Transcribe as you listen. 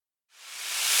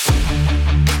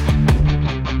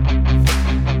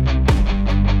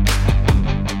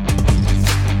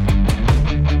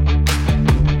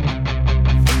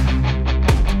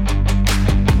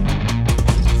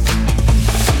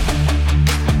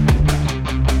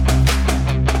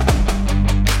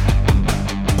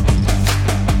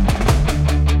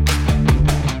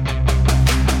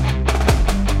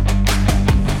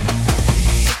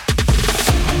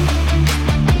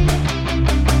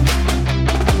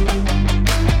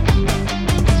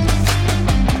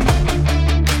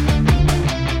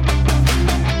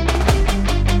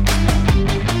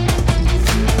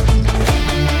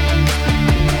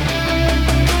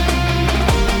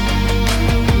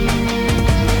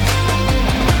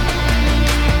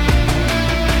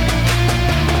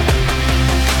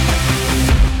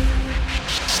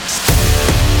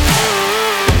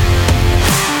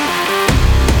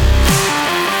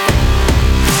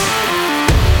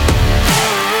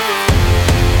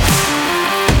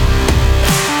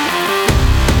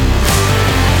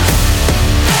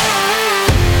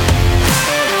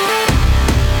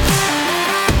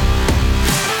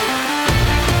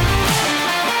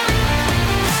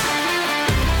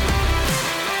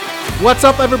What's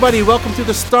up, everybody? Welcome to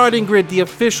the Starting Grid, the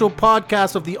official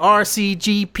podcast of the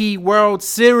RCGP World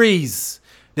Series.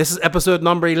 This is episode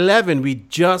number 11. We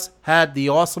just had the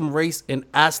awesome race in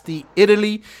Asti,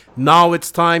 Italy. Now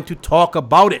it's time to talk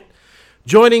about it.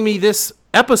 Joining me this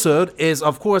episode is,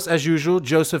 of course, as usual,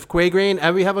 Joseph Quagrain,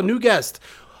 and we have a new guest,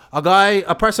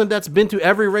 a person that's been to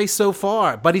every race so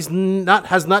far, but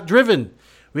has not driven.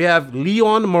 We have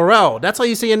Leon Morel. That's how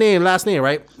you say your last name,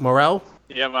 right? Morel?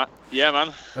 Yeah, man.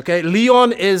 Okay,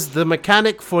 Leon is the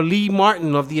mechanic for Lee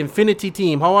Martin of the Infinity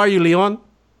team. How are you, Leon?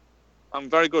 I'm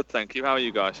very good, thank you. How are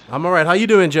you guys? I'm all right. How you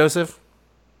doing, Joseph?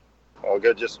 All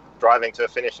good, just driving to a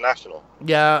Finnish national.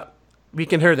 Yeah, we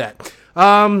can hear that.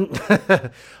 All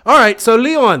right, so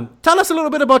Leon, tell us a little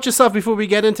bit about yourself before we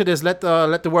get into this. Let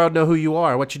the world know who you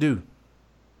are, what you do.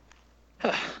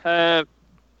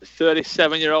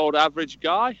 37-year-old average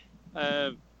guy.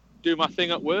 Do my thing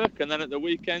at work, and then at the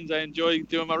weekends I enjoy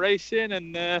doing my racing,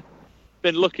 and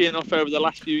been lucky enough over the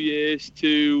last few years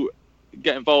to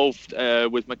get involved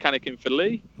with mechanicking for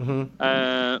Lee.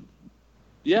 Mm-hmm.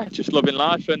 Just loving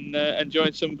life and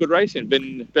enjoying some good racing.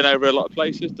 Been over a lot of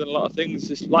places, done a lot of things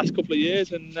this last couple of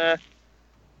years, and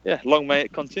long may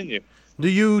it continue. Do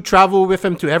you travel with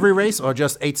him to every race or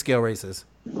just 8-scale races?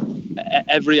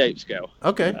 Every 8-scale.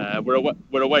 Okay.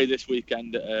 We're away this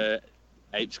weekend at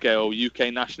 8-scale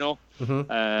UK National.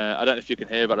 Mm-hmm. I don't know if you can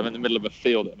hear, but I'm in the middle of a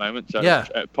field at the moment, so yeah.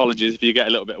 Apologies if you get a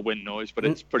little bit of wind noise, but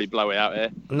it's pretty blowy out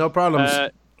here. No problems.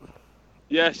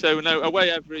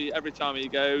 Away every time he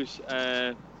goes.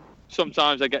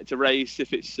 Sometimes I get to race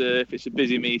if it's a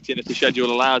busy meeting, if the schedule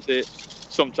allows it.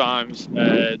 Sometimes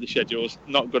the schedule's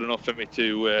not good enough for me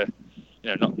to,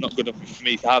 not good enough for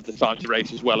me to have the time to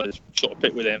race as well as sort of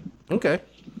pit with him. Okay,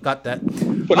 got that.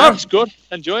 But that's good.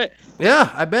 Enjoy it. Yeah,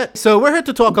 I bet. So we're here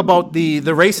to talk about the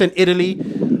race in Italy.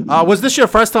 Was this your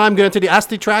first time going to the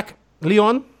Asti track,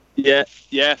 Leon? Yeah,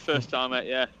 first time, mate.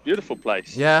 Yeah, beautiful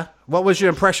place. Yeah. What was your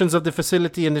impressions of the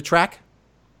facility and the track?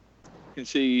 You can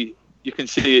see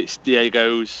it's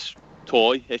Diego's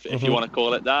toy, if you want to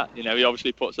call it that. You know, he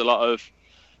obviously puts a lot of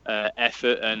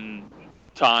effort and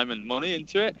time and money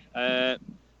into it.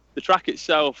 The track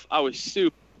itself, I was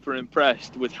super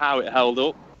impressed with how it held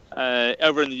up.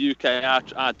 Over in the UK,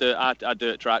 our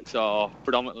dirt tracks are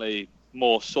predominantly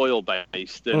more soil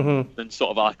based than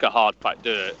sort of like a hard packed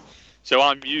dirt. So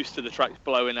I'm used to the tracks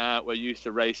blowing out. We're used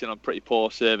to racing on pretty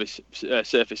poor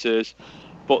surfaces.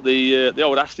 But the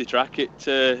old Asti track, it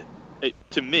to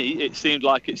me, it seemed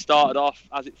like it started off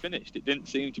as it finished. It didn't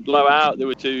seem to blow out. There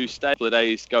were 2 stable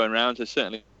days going around, so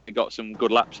certainly got some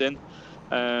good laps in.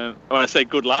 When I say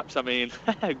good laps, I mean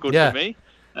good for me.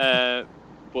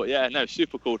 But yeah, no,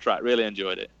 super cool track. Really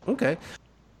enjoyed it. Okay.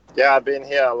 Yeah, I've been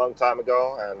here a long time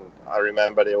ago, and I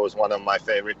remember it was one of my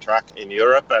favorite tracks in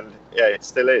Europe, and yeah, it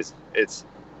still is.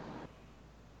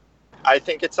 I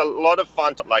think it's a lot of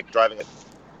fun to like driving it.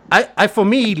 For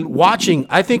me, watching,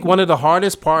 I think one of the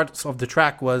hardest parts of the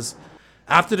track was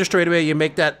after the straightaway, you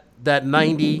make that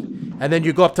 90, and then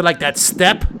you go up to like that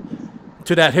step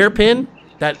to that hairpin.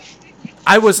 That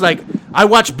I was like, I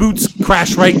watched Boots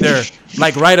crash right there,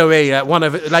 like right away at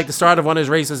the start of one of his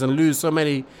races and lose so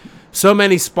many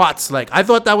spots. Like I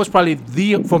thought that was probably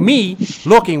for me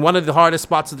looking one of the hardest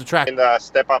spots of the track. In the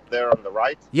step up there on the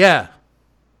right. Yeah.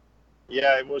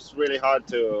 Yeah, it was really hard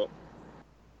to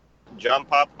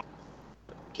jump up,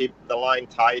 keep the line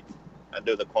tight, and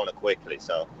do the corner quickly.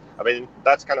 So, I mean,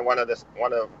 that's kind of one of the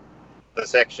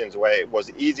sections where it was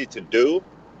easy to do,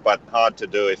 but hard to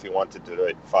do if you wanted to do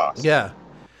it fast. Yeah.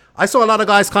 I saw a lot of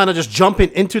guys kind of just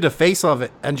jumping into the face of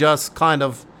it and just kind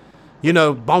of,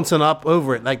 bouncing up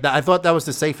over it like that. I thought that was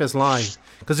the safest line.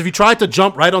 Because if you tried to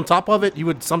jump right on top of it, you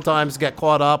would sometimes get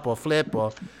caught up or flip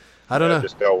or, I don't know.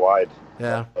 Just go wide.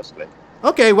 Yeah. Mostly.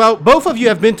 Okay, well, both of you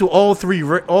have been to all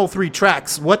three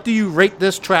tracks. What do you rate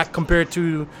this track compared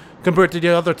to the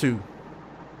other two?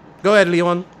 Go ahead,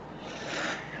 Leon.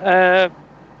 I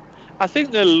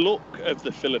think the look of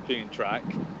the Philippine track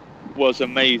was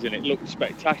amazing. It looked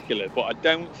spectacular, but I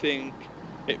don't think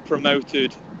it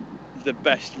promoted the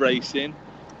best racing.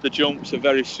 The jumps are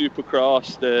very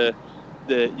supercross.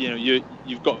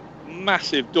 You've got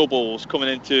massive doubles coming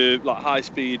into like high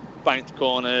speed banked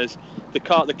corners. The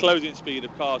closing speed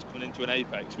of cars coming into an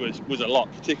apex was a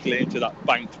lot, particularly into that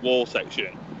banked wall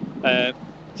section.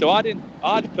 So I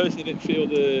personally didn't feel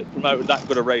the promoted that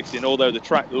good a racing, although the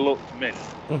track looked mint.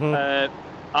 Mm-hmm.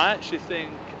 I actually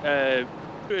think the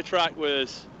track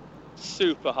was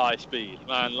super high speed,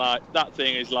 man. Like that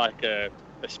thing is like a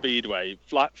speedway,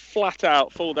 flat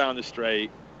out, full down the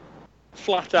straight,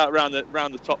 flat out round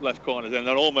the top left corners, and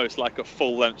then almost like a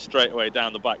full length straightaway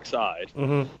down the back side.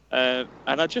 Mm-hmm.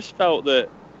 And I just felt that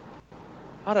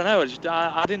I don't know.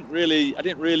 I didn't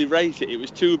really rate it. It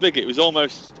was too big. It was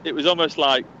almost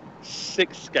like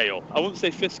 6th scale. I wouldn't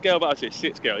say 5th scale, but I'd say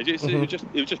 6th scale. It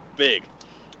was just big,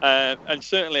 and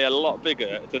certainly a lot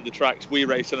bigger than the tracks we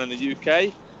race on in the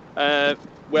UK.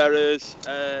 Whereas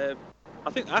I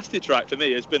think Asti track for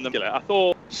me has been the. I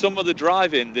thought some of the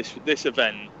driving this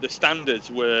event, the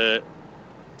standards were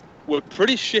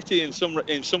pretty shitty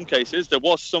in some cases. There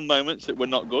was some moments that were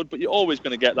not good, but you're always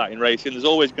going to get that in racing. There's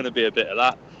always going to be a bit of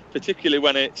that, particularly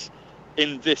when it's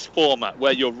in this format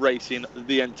where you're racing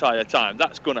the entire time.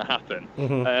 That's going to happen.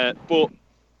 But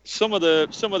some of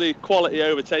the quality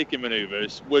overtaking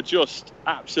manoeuvres were just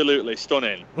absolutely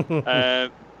stunning.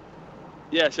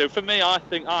 Yeah, so for me, I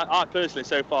think I personally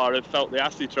so far have felt the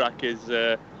Asti track is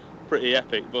pretty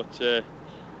epic, but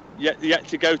yet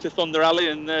to go to Thunder Alley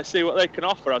and see what they can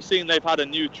offer. I've seen they've had a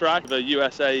new track, the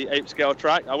USA 8-scale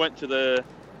track. I went to the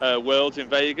Worlds in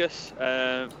Vegas,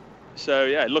 so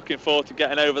yeah, looking forward to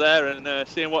getting over there and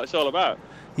seeing what it's all about.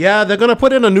 Yeah, they're going to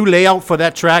put in a new layout for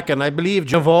that track, and I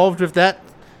believe involved with that.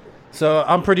 So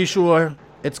I'm pretty sure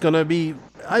it's going to be,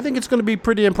 I think it's going to be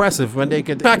pretty impressive when they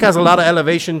can. The track has a lot of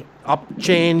elevation up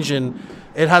change, and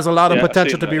it has a lot of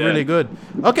potential to be really good.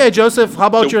 Okay, Joseph, how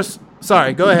about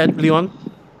sorry, go ahead, Leon.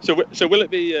 So will it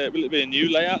be a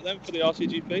new layout then for the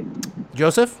RCGP?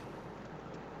 Joseph?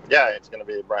 Yeah, it's going to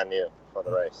be brand new for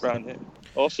the race. Brand new.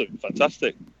 Awesome.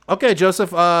 Fantastic. Okay, Joseph,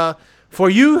 for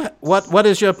you, what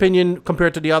is your opinion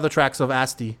compared to the other tracks of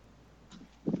Asti?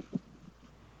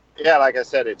 Yeah, like I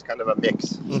said, it's kind of a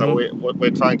mix. So what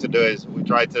we're trying to do is we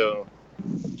try to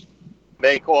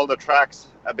make all the tracks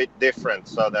a bit different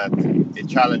so that it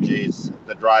challenges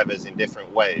the drivers in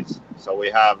different ways. So we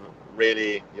have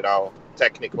really,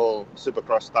 technical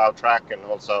supercross style track, and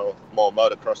also more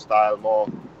motocross style, more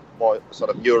sort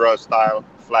of Euro style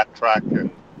flat track, and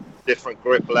different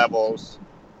grip levels.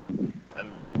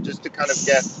 And just to kind of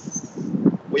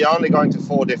we are only going to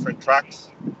 4 different tracks,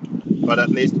 but at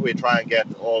least we try and get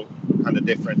all kind of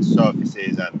different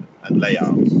surfaces and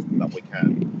layouts that we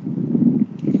can.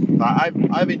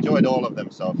 I've enjoyed all of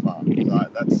them so far. So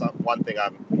that's one thing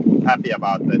I'm happy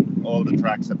about, that all the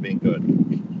tracks have been good.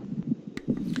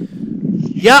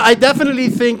 Yeah, I definitely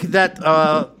think that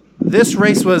this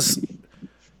race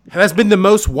has been the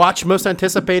most watched, most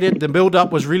anticipated. The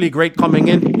build-up was really great coming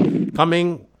into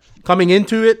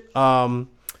it.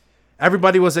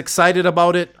 Everybody was excited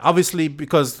about it, obviously,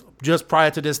 because just prior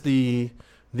to this, the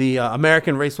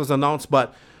American race was announced.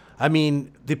 But I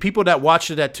mean, the people that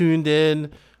watched it, that tuned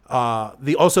in,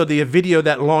 the video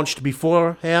that launched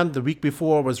beforehand, the week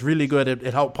before, was really good.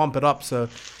 It helped pump it up. So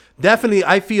definitely,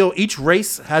 I feel each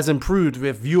race has improved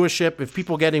with viewership, with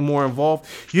people getting more involved.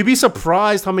 You'd be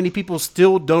surprised how many people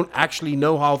still don't actually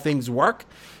know how things work.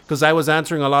 Because I was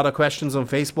answering a lot of questions on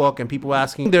Facebook and people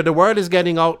asking. The word is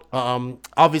getting out.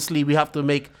 Obviously, we have to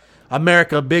make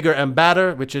America bigger and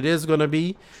better, which it is going to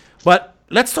be. But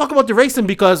let's talk about the racing,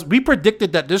 because we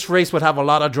predicted that this race would have a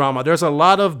lot of drama. There's a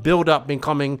lot of build-up been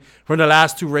coming from the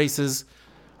last 2 races.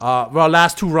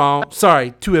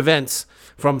 Two events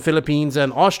from Philippines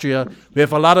and Austria,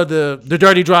 with a lot of the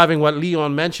dirty driving, what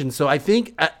Leon mentioned. So I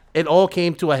think it all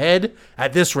came to a head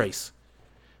at this race.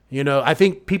 I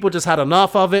think people just had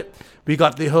enough of it. We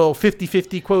got the whole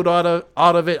 50-50 quote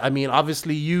out of it. I mean,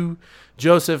 obviously you,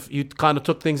 Joseph, you kind of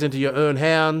took things into your own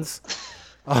hands.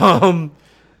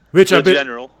 Which I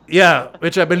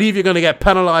believe you're going to get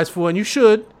penalized for, and you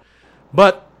should.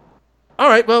 But all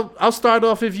right, well, I'll start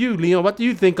off with you, Leon. What do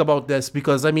you think about this?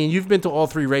 Because I mean, you've been to all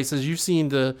 3 races. You've seen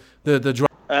the drive.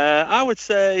 I would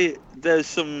say I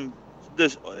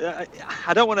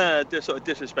don't want to sort of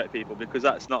disrespect people, because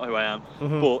that's not who I am.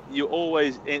 But you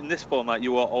always, in this format,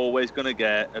 you are always going to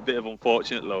get a bit of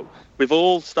unfortunate luck. We've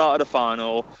all started a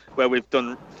final where we've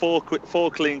done 4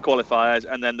 clean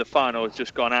qualifiers, and then the final has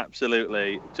just gone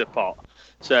absolutely to pot.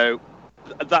 So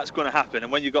that's going to happen.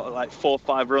 And when you've got like 4 or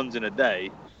 5 runs in a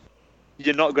day,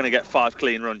 you're not going to get 5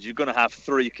 clean runs. You're going to have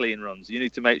 3 clean runs. You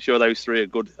need to make sure those 3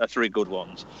 are 3 good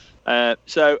ones.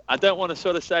 So I don't want to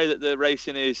sort of say that the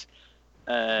racing is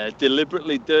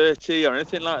deliberately dirty or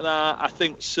anything like that. I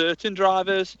think certain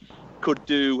drivers could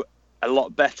do a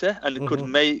lot better and could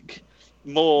make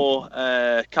more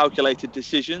calculated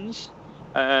decisions.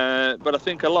 But I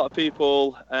think a lot of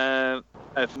people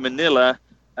of Manila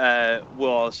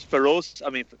was, for us, I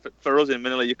mean, for us in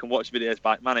Manila, you can watch videos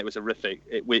back, man, it was horrific.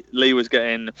 Lee was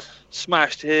getting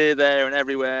smashed here, there and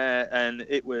everywhere, and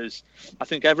it was, I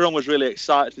think everyone was really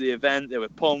excited for the event. They were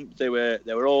pumped, they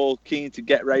were all keen to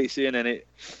get racing, and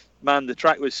the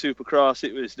track was supercross.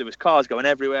 There was cars going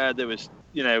everywhere, there was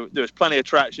plenty of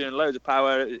traction, loads of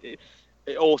power.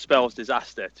 It all spells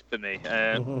disaster for me.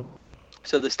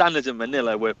 So the standards in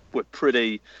Manila were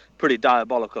pretty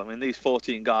diabolical. I mean, these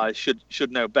 14 guys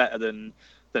should know better than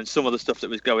some of the stuff that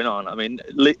was going on. I mean,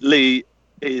 Lee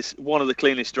is one of the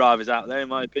cleanest drivers out there, in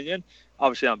my opinion.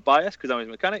 Obviously, I'm biased because I'm his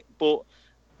mechanic, but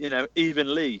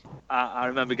even Lee, I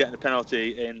remember getting a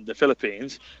penalty in the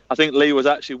Philippines. I think Lee was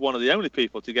actually one of the only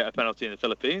people to get a penalty in the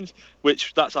Philippines,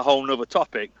 which that's a whole nother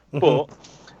topic. But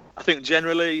I think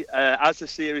generally, as the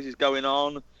series is going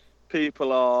on,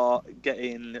 people are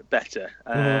getting better.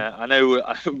 I know,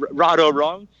 right or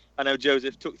wrong, I know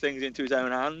Joseph took things into his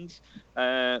own hands.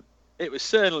 It was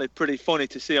certainly pretty funny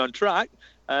to see on track,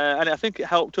 and I think it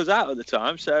helped us out at the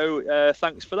time. So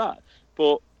thanks for that.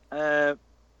 But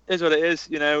is what it is.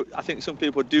 I think some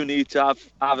people do need to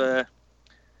have a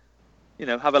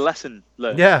lesson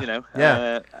learned.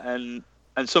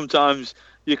 And sometimes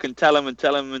you can tell them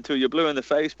until you're blue in the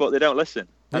face, but they don't listen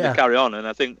and they carry on. And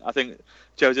I think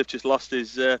Joseph just lost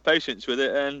his patience with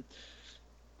it, and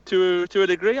to a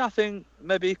degree, I think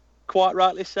maybe quite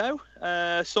rightly so.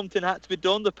 Something had to be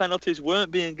done. The penalties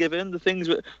weren't being given.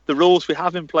 The rules we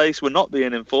have in place were not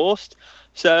being enforced.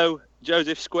 So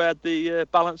Joseph squared the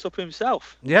balance up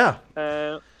himself. Yeah.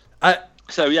 Do I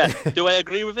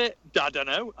agree with it? I don't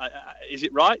know. Is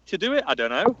it right to do it? I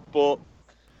don't know. But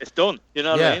it's done. You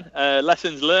know what I mean?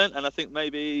 Lessons learned, and I think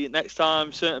maybe next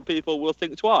time certain people will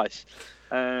think twice.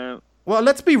 Well,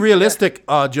 let's be realistic,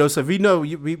 Joseph. We know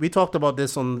we talked about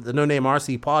this on the No Name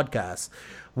RC podcast.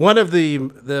 One of the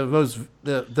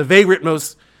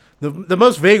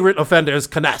most vagrant offender is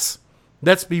Canas.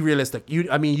 Let's be realistic. You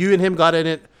and him got in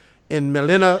it in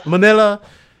Manila.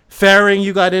 Faring,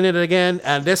 you got in it again,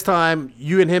 and this time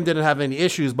you and him didn't have any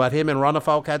issues, but him and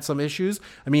Ronafalk had some issues.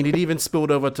 I mean, it even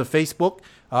spilled over to Facebook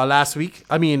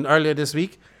earlier this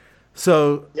week.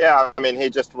 So yeah, I mean, he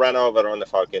just ran over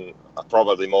Ronafalk in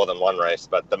probably more than one race,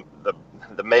 but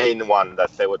the main one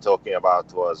that they were talking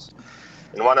about was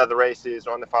in one of the races.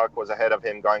 Ronafalk was ahead of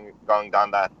him, going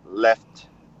down that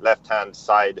left-hand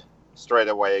side straight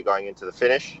away, going into the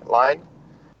finish line,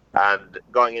 and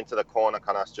going into the corner,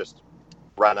 Canas just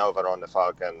ran over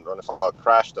Ronafalk, and Ronafalk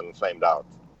crashed and flamed out.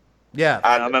 Yeah,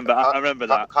 and I remember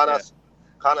that. Canas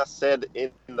said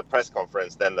in the press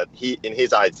conference then that in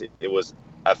his eyes, it was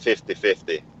a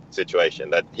 50-50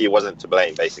 situation, that he wasn't to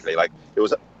blame, basically. Like, it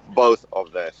was both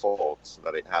of their faults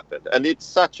that it happened. And it's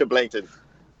such a blatant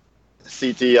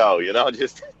CTO,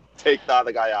 just take the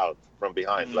other guy out from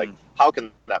behind. Like, how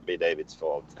can that be David's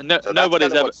fault? And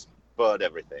nobody's ever spurred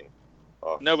everything.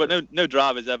 No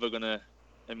driver's ever gonna,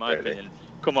 in my opinion,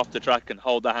 come off the track and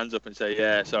hold their hands up and say,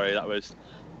 yeah, sorry, that was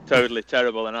totally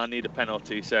terrible and I need a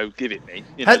penalty, so give it me.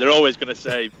 They're always going to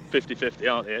say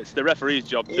 50-50, aren't they? It's the referee's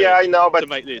job to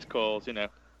make these calls,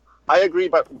 I agree,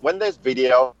 but when there's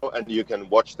video and you can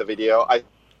watch the video, I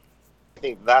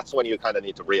think that's when you kind of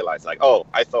need to realize, like, oh,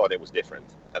 I thought it was different,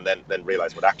 and then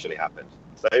realize what actually happened.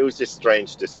 So it was just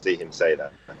strange to see him say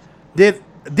that.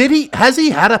 Has he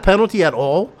had a penalty at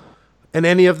all in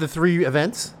any of the three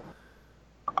events?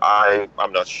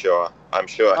 I'm not sure. I'm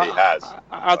sure he has.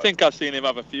 I think I've seen him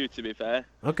have a few, to be fair.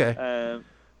 Okay.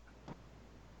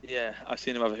 Yeah, I've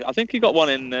seen him have a few. I think he got one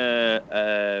in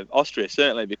Austria,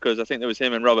 certainly, because I think there was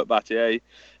him and Robert Battier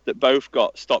that both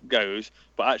got stop-goes,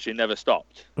 but actually never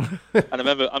stopped. And I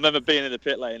remember being in the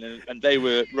pit lane, and they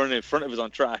were running in front of us on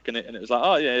track, and it was like,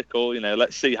 oh, yeah, cool,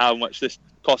 let's see how much this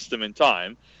costs them in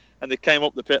time. And they came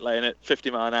up the pit lane at 50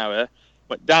 mile an hour,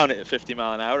 went down it at 50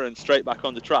 mile an hour and straight back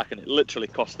on the track, and it literally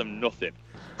cost them nothing.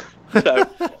 So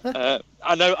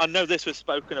I know this was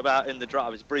spoken about in the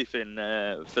driver's briefing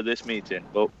for this meeting,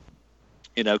 but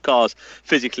cars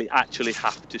physically actually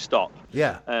have to stop.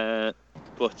 Yeah.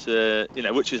 But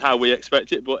which is how we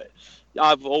expect it. But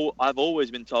I've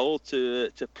always been told to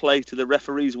play to the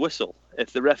referee's whistle.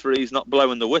 If the referee's not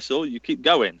blowing the whistle, you keep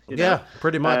going. You know?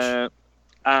 Pretty much.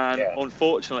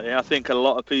 Unfortunately, I think a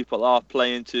lot of people are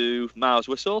playing to Mao's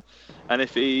whistle, and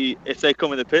if they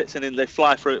come in the pits and then they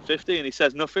fly through at 50 and he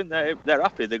says nothing, they're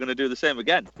happy. They're going to do the same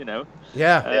again.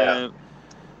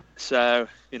 So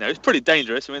it's pretty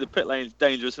dangerous. I mean, the pit lane's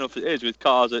dangerous enough as it is with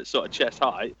cars at sort of chest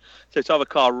height. So to have a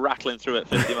car rattling through at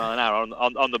 50 mile an hour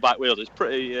on the back wheels is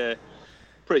pretty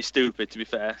stupid, to be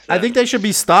fair. So. I think they should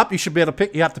be stopped. You should be able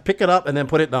to you have to pick it up and then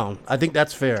put it down. I think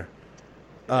that's fair.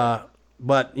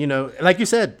 But, like you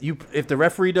said, if the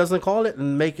referee doesn't call it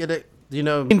and make it,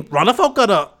 Ronafalk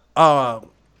got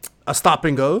a stop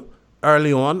and go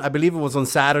early on. I believe it was on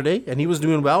Saturday, and he was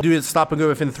doing well. Do it stop and go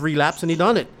within 3 laps, and he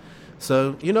done it.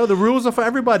 So, the rules are for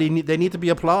everybody. They need to be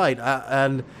applied.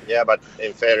 Yeah, but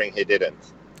in Faring, he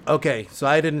didn't. Okay, so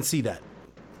I didn't see that.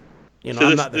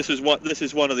 This is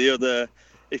one of the other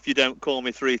if you don't call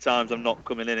me 3 times, I'm not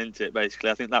coming in, into it.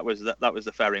 Basically, I think that was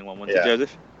the Fairing one, wasn't it,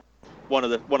 Joseph? One of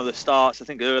the starts, I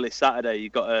think early Saturday, you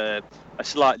got a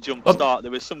slight jump start.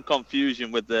 There was some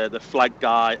confusion with the flag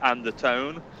guy and the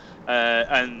tone,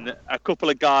 and a couple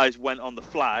of guys went on the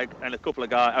flag, and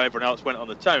everyone else went on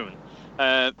the tone,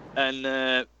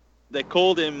 and they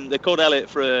called Elliott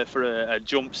for a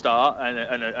jump start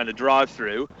and a drive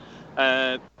through,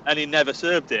 and he never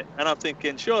served it. And I'm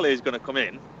thinking, surely he's going to come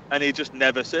in. And he just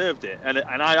never served it. And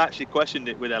I actually questioned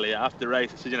it with Elliott after the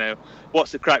race. I said,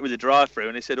 what's the crack with the drive-through?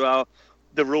 And he said, well,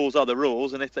 the rules are the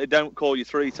rules, and if they don't call you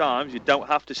 3 times, you don't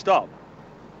have to stop.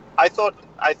 I thought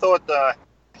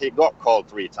he got called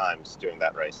 3 times during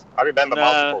that race. I remember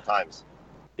multiple times.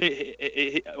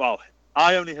 Well,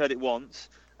 I only heard it once.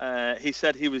 He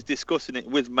said he was discussing it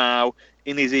with Mao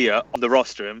in his ear on the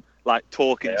rostrum, like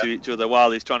talking to each other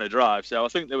while he's trying to drive. So I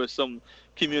think there was some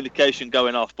communication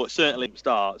going off, but certainly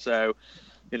start. So,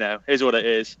 here's what it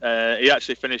is. He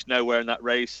actually finished nowhere in that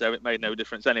race, so it made no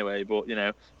difference anyway. But,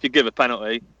 if you give a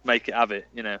penalty, make it have it,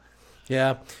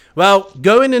 Yeah. Well,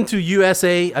 going into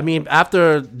USA, I mean,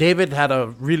 after David had a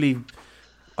really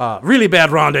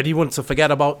bad round that he wants to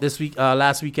forget about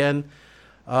last weekend,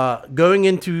 going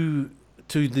into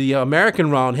the American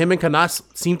round, him and Canas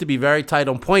seemed to be very tight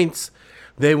on points.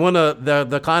 They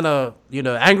they're kind of,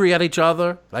 angry at each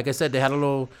other. Like I said, they had a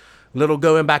little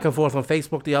going back and forth on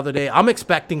Facebook the other day. I'm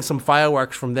expecting some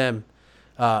fireworks from them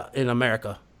in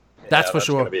America. That's for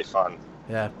sure. It's going to be fun.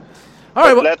 Yeah. All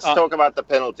right. Well, let's talk about the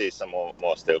penalties some more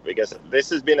still, because this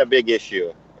has been a big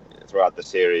issue throughout the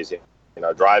series.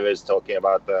 Drivers talking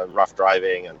about the rough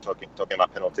driving and talking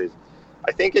about penalties.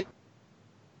 I think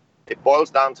it boils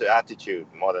down to attitude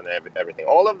more than everything.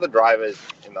 All of the drivers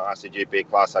in the RCGP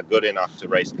class are good enough to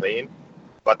race clean,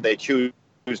 but they choose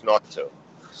not to.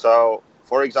 So,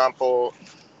 for example,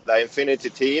 the Infinity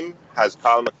team has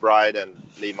Carl McBride and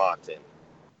Lee Martin.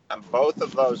 And both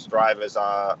of those drivers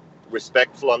are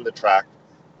respectful on the track.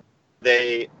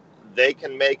 They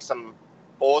can make some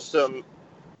awesome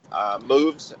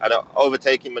moves and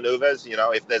overtaking maneuvers.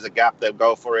 If there's a gap, they'll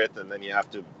go for it, and then you have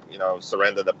to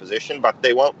surrender the position, but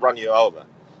they won't run you over.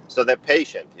 So they're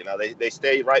patient. They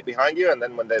stay right behind you, and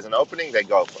then when there's an opening, they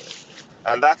go for it.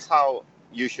 And that's how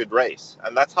you should race.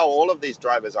 And that's how all of these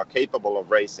drivers are capable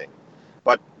of racing.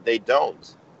 But they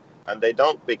don't. And they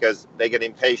don't because they get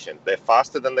impatient. They're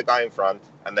faster than the guy in front,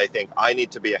 and they think, I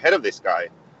need to be ahead of this guy.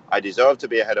 I deserve to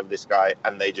be ahead of this guy,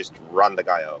 and they just run the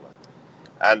guy over.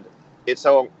 And it's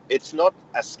not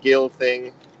a skill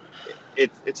thing.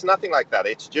 It's nothing like that.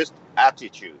 It's just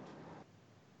attitude.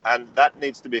 And that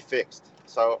needs to be fixed.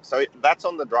 So that's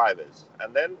on the drivers.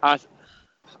 And then,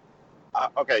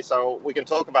 okay, so we can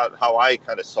talk about how I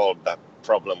kind of solved that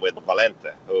problem with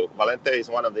Valente. Valente is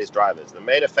one of these drivers. The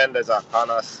main offenders are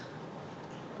Canas,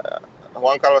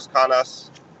 Juan Carlos Canas,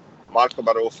 Marco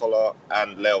Barufalo,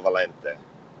 and Leo Valente.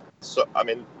 So, I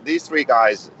mean, these 3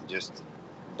 guys just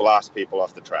blast people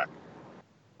off the track.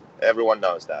 Everyone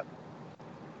knows that.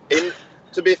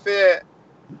 To be fair,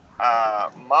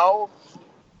 Mao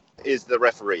is the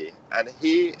referee, and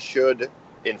he should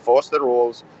enforce the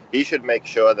rules. He should make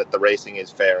sure that the racing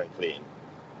is fair and clean.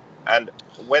 And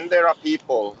when there are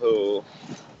people who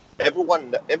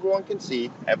everyone can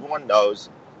see, everyone knows,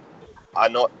 are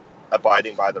not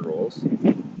abiding by the rules,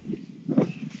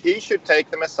 he should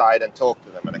take them aside and talk to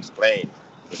them and explain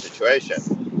the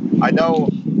situation. I know,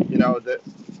 that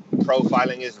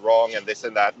profiling is wrong and this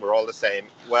and that, we're all the same.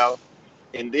 Well,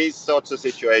 in these sorts of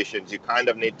situations, you kind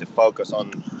of need to focus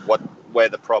on where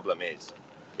the problem is.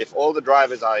 If all the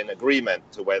drivers are in agreement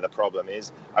to where the problem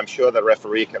is, I'm sure the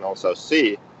referee can also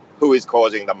see who is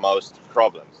causing the most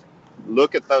problems.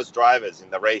 Look at those drivers in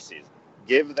the races.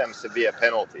 Give them severe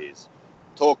penalties.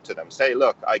 Talk to them. Say,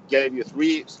 look, I gave you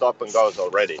 3 stop and goes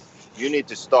already. You need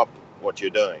to stop what you're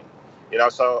doing.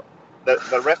 So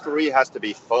the referee has to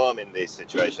be firm in these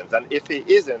situations. And if he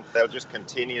isn't, they'll just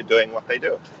continue doing what they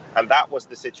do. And that was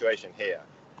the situation here.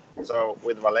 So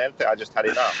with Valente, I just had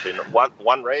enough. In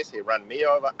one race, he ran me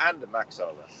over and Max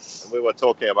over. And we were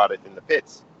talking about it in the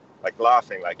pits, like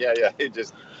laughing, like, yeah, he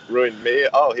just ruined me.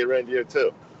 Oh, he ruined you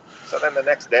too. So then the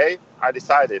next day, I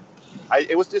decided,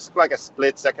 it was just like a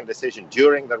split-second decision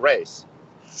during the race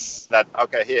that,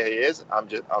 okay, here he is. I'm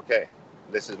just, okay,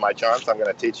 this is my chance. I'm going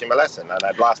to teach him a lesson. And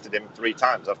I blasted him 3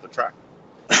 times off the track.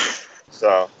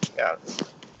 So, yeah.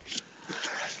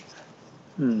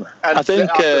 And I think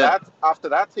after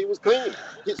that, he was clean.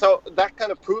 So that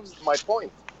kind of proves my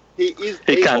point. He is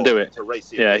he can do it to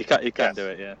race. Yeah, he can do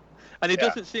it. Yeah, And he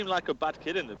doesn't seem like a bad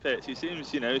kid in the pits. He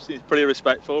seems, he seems pretty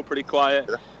respectful, pretty quiet.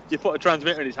 Yeah. You put a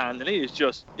transmitter in his hand, and he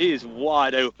is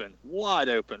wide open,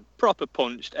 proper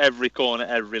punched every corner,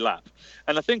 every lap.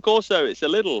 And I think also it's a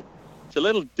little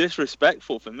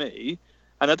disrespectful for me.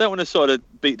 And I don't want to sort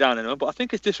of beat down anyone, but I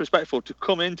think it's disrespectful to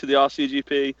come into the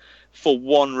RCGP for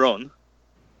one run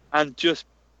and just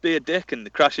be a dick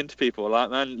and crash into people. Like,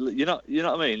 man, you know what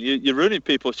I mean? You're ruining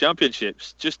people's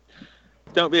championships. Just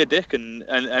don't be a dick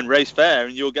and race fair,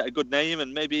 and you'll get a good name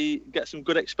and maybe get some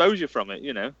good exposure from it.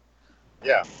 Yeah.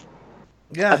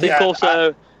 Yeah. I think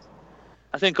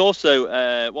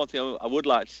also one thing I would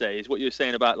like to say is what you were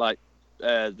saying about like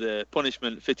the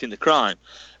punishment fitting the crime.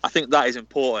 I think that is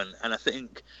important, and I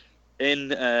think in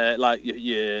like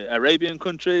your Arabian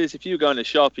countries, if you go in a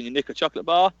shop and you nick a chocolate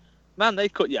bar, man, they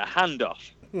cut your hand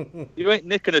off. You ain't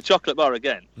nicking a chocolate bar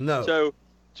again. No. So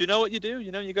do you know what you do?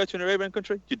 You go to an Arabian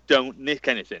country, you don't nick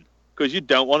anything because you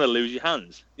don't want to lose your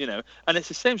hands. And it's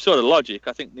the same sort of logic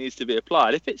I think needs to be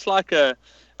applied. If it's like a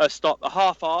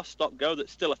half-arse stop go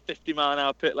that's still a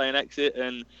 50-mile-an-hour pit lane exit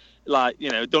and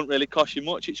don't really cost you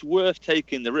much, it's worth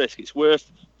taking the risk. It's worth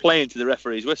playing to the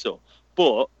referee's whistle.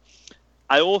 But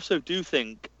I also do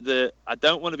think that I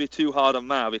don't want to be too hard on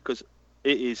Mao because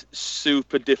it is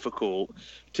super difficult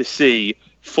to see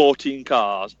 14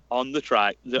 cars on the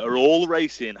track that are all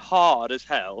racing hard as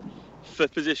hell for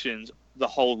positions the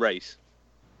whole race.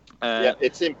 Yeah,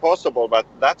 it's impossible, but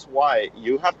that's why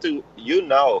you have to,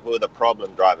 who the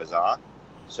problem drivers are.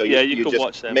 So you can just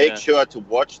watch them, make sure to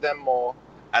watch them more.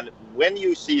 And when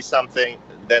you see something,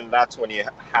 then that's when you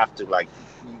have to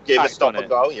give a stop a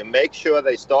go. You make sure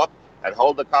they stop and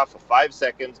hold the car for 5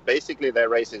 seconds. Basically, their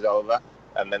race is over,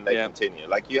 and then they continue.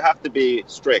 You have to be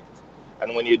strict.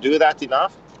 And when you do that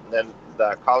enough, then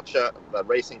the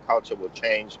racing culture will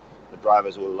change. The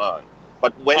drivers will learn.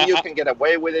 But when you can get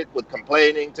away with it, with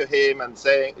complaining to him and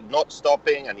saying, not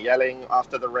stopping and yelling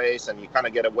after the race, and you kind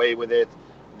of get away with it,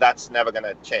 that's never going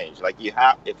to change.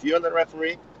 If you're the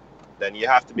referee, then you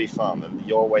have to be firm, and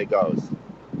your way goes.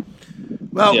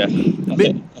 Well, I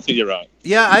think you're right.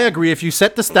 Yeah, I agree. If you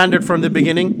set the standard from the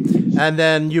beginning, and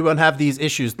then you won't have these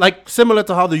issues, similar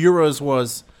to how the Euros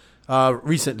was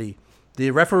recently. The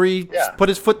referee put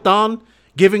his foot down,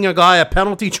 giving a guy a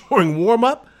penalty during warm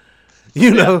up.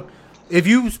 If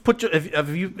you put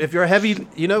if you're heavy,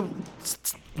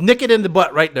 nick it in the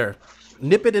butt right there,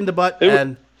 nip it in the butt,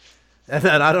 and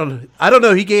I don't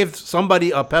know. He gave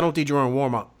somebody a penalty during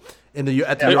warm up at the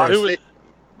Euros.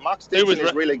 Mark Stinson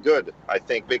is really good, I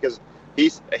think, because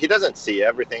he doesn't see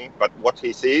everything, but what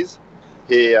he sees,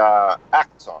 he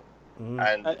acts on,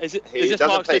 and he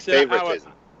doesn't play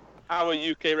favoritism. Our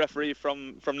UK referee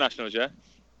from Nationals, yeah?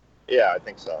 Yeah, I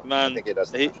think so. Man, I think he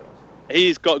does.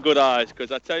 He's got good eyes,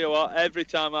 because I tell you what, every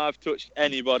time I've touched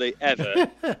anybody ever,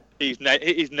 he's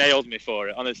nailed me for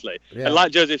it, honestly. Yeah. And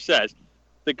like Joseph says,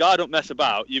 the guy don't mess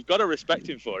about. You've got to respect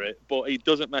him for it, but he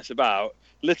doesn't mess about.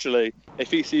 Literally,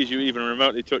 if he sees you even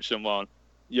remotely touch someone,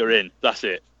 you're in. That's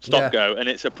it. Stop go, and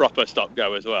it's a proper stop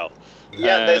go as well.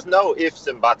 Yeah, there's no ifs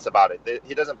and buts about it.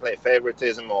 He doesn't play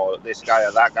favoritism or this guy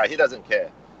or that guy. He doesn't care.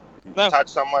 No. Touch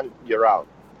someone, you're out.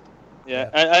 Yeah.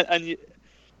 And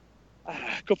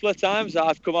a couple of times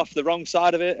I've come off the wrong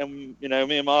side of it, and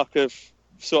me and Mark have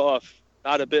sort of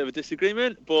had a bit of a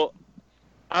disagreement. But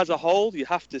as a whole, you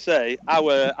have to say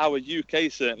our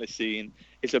UK certainly scene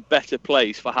is a better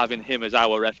place for having him as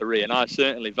our referee, and I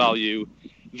certainly value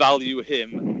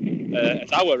him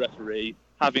as our referee,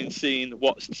 having seen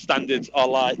what standards are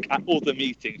like at other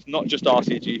meetings, not just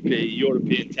RCGP,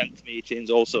 European 10th meetings,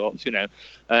 all sorts.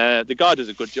 The guy does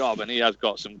a good job, and he has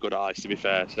got some good eyes, to be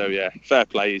fair. So yeah, fair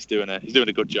play. He's doing a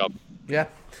good job. Yeah,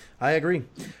 I agree.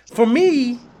 For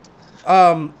me,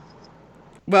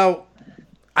 well,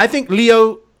 I think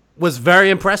Leo was very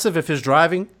impressive with his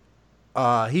driving.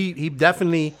 He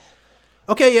definitely,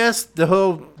 yes, the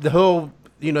whole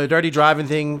dirty driving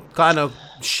thing kind of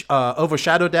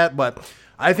overshadowed that, but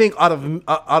I think out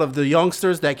of the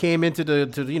youngsters that came into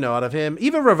out of him,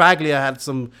 even Ravaglia had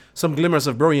some glimmers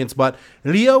of brilliance, but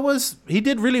Leo he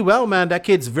did really well, man. That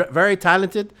kid's very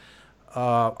talented.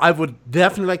 I would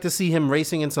definitely like to see him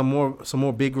racing in some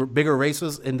more bigger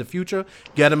races in the future.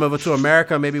 Get him over to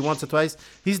America maybe once or twice.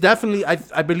 He's definitely,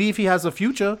 I believe he has a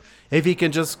future if he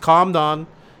can just calm down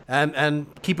and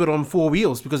keep it on four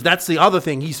wheels, because that's the other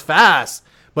thing. He's fast,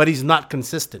 but he's not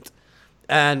consistent.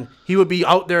 And he would be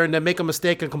out there and then make a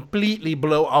mistake and completely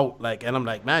blow out. And I'm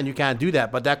like, man, you can't do that.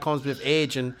 But that comes with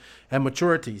age and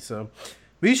maturity. So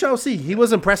we shall see. He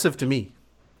was impressive to me.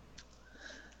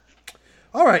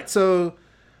 All right. So,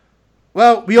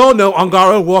 well, we all know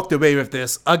Ongaro walked away with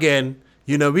this again.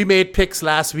 You know, we made picks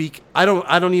last week. I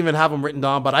don't even have them written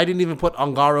down, but I didn't even put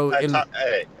Ongaro in.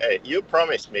 Hey, you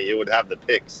promised me you would have the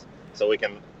picks so we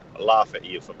can laugh at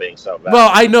you for being so bad. Well,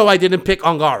 I know I didn't pick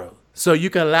Ongaro, so you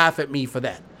can laugh at me for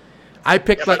that. I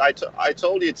picked I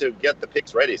told you to get the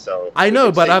picks ready, so I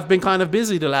know, but I've been kind of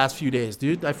busy the last few days,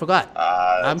 dude. I forgot.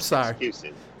 I'm sorry.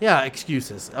 Excuses. Yeah,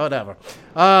 excuses. Whatever.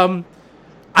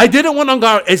 I didn't want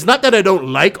Ongaro. It's not that I don't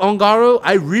like Ongaro.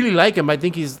 I really like him. I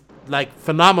think he's like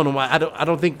phenomenal. I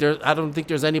don't think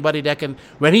there's anybody that can,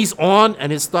 when he's on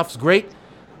and his stuff's great,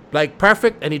 like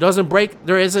perfect, and he doesn't break.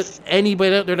 There isn't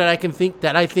anybody out there that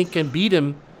I think can beat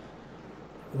him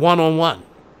 1-on-1.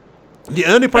 The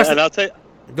only person. And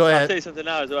Go ahead. I'll tell you something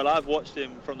now as well. I've watched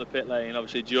him from the pit lane,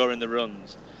 obviously during the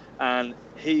runs, and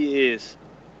he is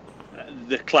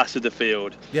the class of the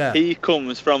field. Yeah. He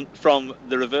comes from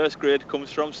the reverse grid,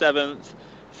 comes from 7th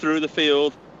through the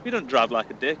field. He don't drive like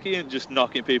a dick. He ain't just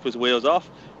knocking people's wheels off.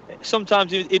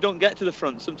 Sometimes he don't get to the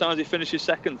front. Sometimes he finishes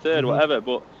 2nd, 3rd, whatever.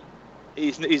 But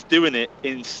he's doing it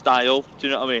in style. Do you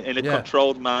know what I mean? In a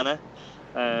controlled manner.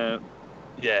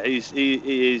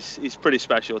 He's pretty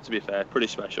special. To be fair, pretty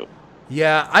special.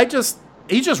 Yeah,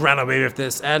 he just ran away with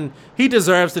this, and he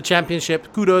deserves the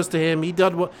championship. Kudos to him. He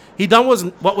done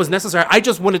what was necessary. I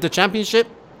just wanted the championship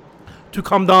to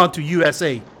come down to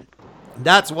USA.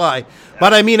 That's why.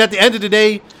 But I mean, at the end of the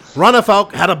day,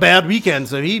 Ronnefalk had a bad weekend,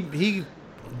 so he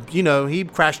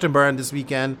crashed and burned this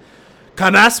weekend.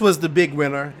 Canas was the big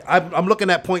winner. I'm looking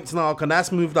at points now.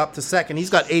 Canas moved up to 2nd. He's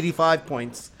got 85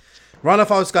 points.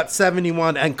 Ronnefalk's got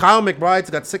 71, and Kyle McBride's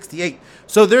got 68.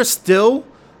 So there's still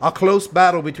a close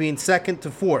battle between 2nd to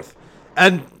 4th.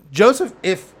 And Joseph,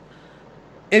 if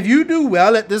you do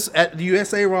well at the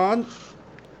USA Ron,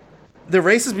 the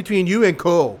race is between you and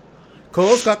Cole.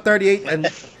 Cole's got 38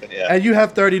 and you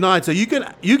have 39, so you can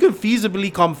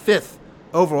feasibly come 5th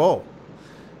overall.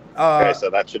 Okay, so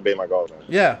that should be my goal then.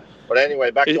 Yeah. But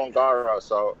anyway, back to Ongaro.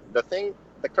 So the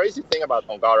crazy thing about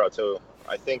Ongaro too,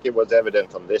 I think it was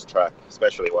evident on this track,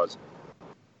 especially, was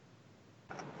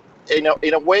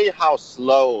in a way how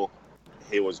slow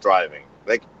he was driving.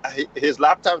 Like his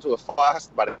lap times were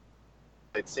fast, but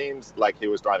it seems like he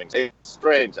was driving. It's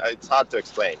strange. It's hard to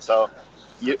explain. So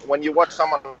when you watch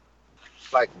someone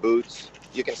like Boots,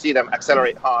 you can see them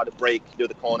accelerate hard, brake, do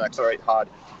the corner, accelerate hard.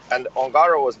 And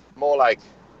Ongaro was more like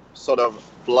sort of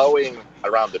flowing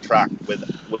around the track with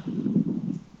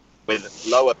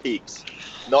lower peaks,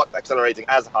 not accelerating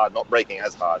as hard, not braking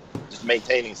as hard, just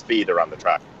maintaining speed around the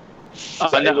track. So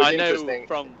I know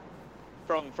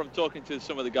from talking to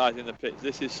some of the guys in the pits,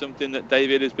 this is something that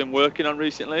David has been working on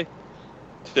recently,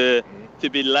 to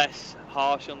be less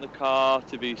harsh on the car,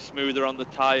 to be smoother on the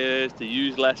tyres, to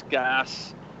use less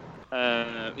gas.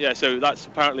 So that's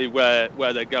apparently where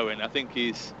they're going. I think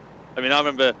I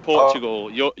remember Portugal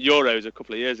Euros a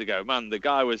couple of years ago. Man, the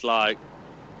guy was like,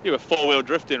 you were 4-wheel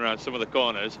drifting around some of the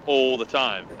corners all the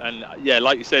time. And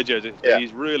like you said, Joseph,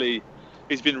 he's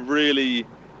been really,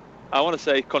 I want to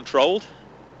say, controlled.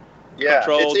 Yeah,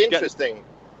 it's interesting.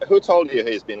 Who told you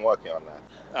he's been working on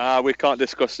that? We can't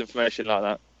discuss information like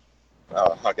that.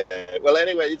 Oh, okay. Well,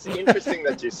 anyway, it's interesting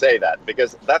that you say that,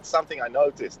 because that's something I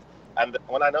noticed. And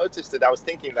when I noticed it, I was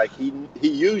thinking like he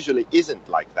usually isn't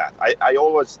like that. I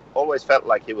always felt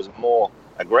like he was more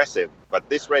aggressive, but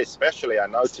this race especially, I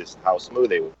noticed how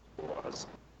smooth he was.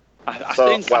 I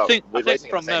think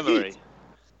from memory.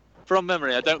 From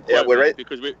memory, I don't quote me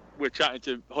because we're chatting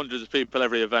to hundreds of people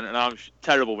every event, and I'm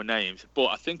terrible with names. But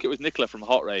I think it was Nicola from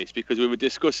Hot Race, because we were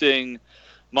discussing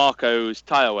Marco's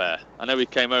tyre wear. I know he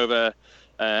came over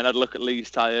and had a look at Lee's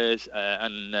tyres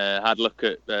and had a look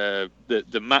at the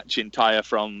matching tyre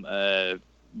from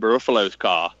Baruffalo's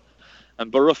car.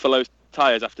 And Baruffalo's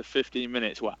tyres after 15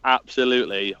 minutes were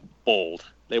absolutely bald.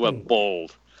 They were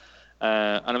bald.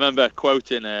 And I remember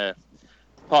quoting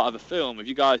part of the film. Have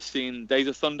you guys seen Days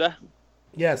of Thunder?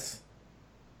 Yes.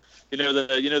 You know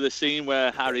the scene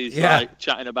where Harry's like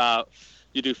chatting about,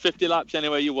 you do 50 laps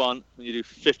anywhere you want, and you do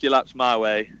 50 laps my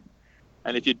way,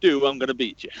 and if you do, I'm going to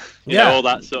beat you. You know, all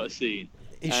that sort of scene.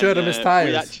 He showed him his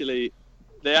tires.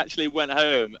 They actually went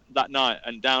home that night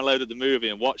and downloaded the movie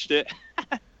and watched it.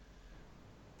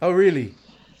 Oh, really?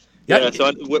 Yeah.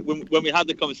 So when we had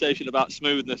the conversation about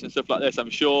smoothness and stuff like this, I'm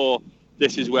sure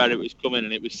this is where it was coming,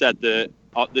 and it was said that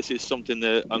this is something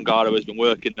that Ongaro has been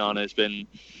working on, has been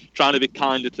trying to be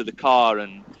kinder to the car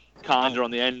and kinder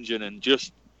on the engine, and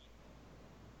just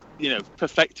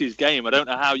perfect his game. I don't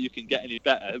know how you can get any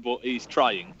better, but he's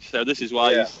trying. So this is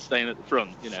why he's staying at the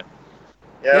front. Yeah,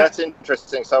 that's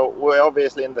interesting. So we're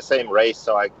obviously in the same race,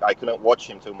 so I couldn't watch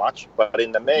him too much. But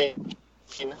in the main,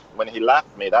 when he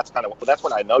left me, that's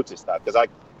when I noticed that, because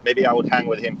maybe I would hang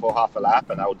with him for half a lap,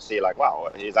 and I would see like,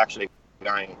 wow, he's actually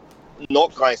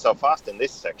not going so fast in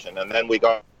this section, and then we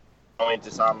go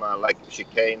into some like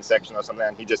chicane section or something,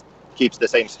 and he just keeps the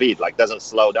same speed, like doesn't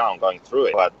slow down going through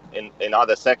it. But in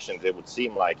other sections, it would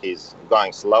seem like he's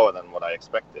going slower than what I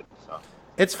expected. So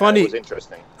it's funny. It was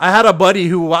interesting. I had a buddy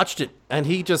who watched it, and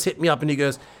he just hit me up, and he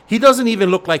goes, he doesn't even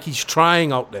look like he's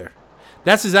trying out there.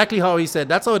 That's exactly how he said.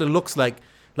 That's how it looks like.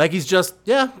 Like he's just,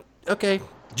 yeah, okay,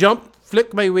 jump,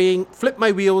 flip my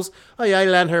wheels. Oh yeah, I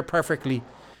land her perfectly.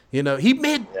 You know, he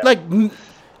made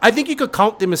I think you could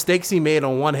count the mistakes he made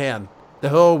on one hand the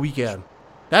whole weekend.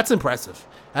 That's impressive.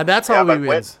 And that's how he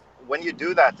wins. When you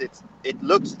do that, it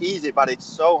looks easy, but it's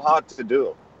so hard to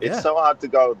do. It's so hard to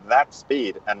go that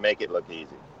speed and make it look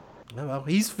easy. Well,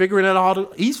 he's figuring it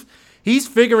out. He's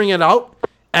figuring it out,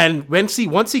 and once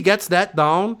he gets that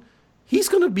down, he's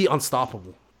gonna be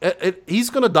unstoppable. He's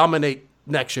gonna dominate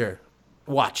next year.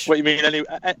 Watch. What you mean?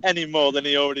 Any more than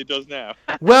he already does now?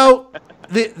 Well,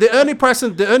 the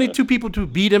only two people to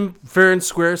beat him fair and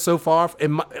square so far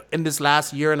in this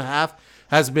last year and a half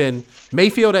has been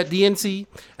Mayfield at DNC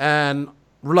and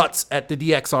Lutz at the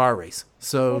DXR race.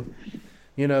 So,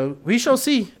 you know, we shall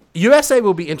see. USA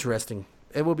will be interesting.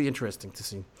 It will be interesting to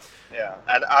see. Yeah,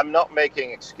 and I'm not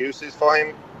making excuses for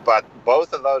him, but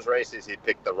both of those races he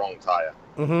picked the wrong tire.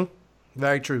 Mm-hmm.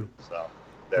 Very true. So,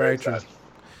 very true. That.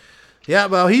 Yeah,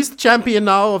 well, he's the champion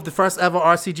now of the first ever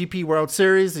RCGP World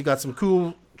Series. He got some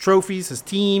cool trophies. His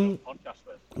team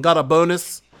got a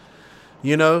bonus,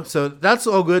 you know. So that's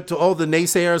all good to all the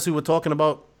naysayers who were talking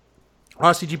about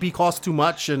RCGP costs too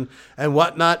much and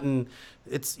whatnot. And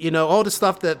it's, you know, all the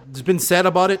stuff that's been said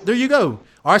about it. There you go.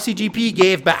 RCGP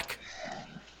gave back,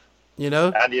 you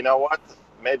know. And you know what?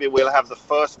 Maybe we'll have the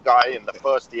first guy in the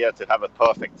first year to have a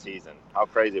perfect season. How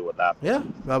crazy would that be? Yeah,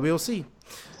 well, we'll see.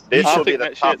 This will be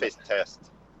the toughest test,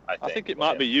 I think it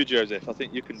might be you, Joseph. I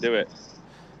think you can do it.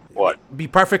 What? Be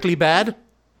perfectly bad?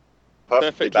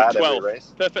 Perfectly bad 12. every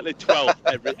race? Perfectly 12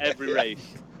 every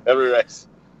race. Every race.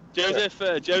 Joseph,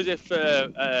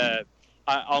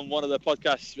 on one of the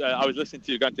podcasts I was listening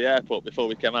to going to the airport before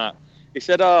we came out, he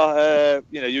said,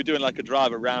 you know, you're doing like a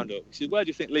driver roundup. He said, where do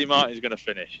you think Lee Martin's going to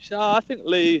finish? He said, I think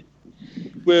Lee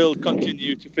will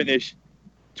continue to finish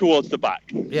towards the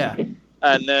back. Yeah.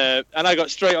 And I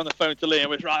got straight on the phone to Lee and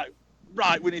went,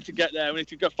 right, we need to get there. We need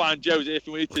to go find Joseph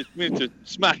and we need to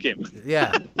smack him.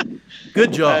 Yeah.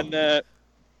 Good job. And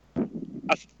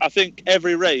I think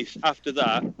every race after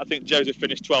that, I think Joseph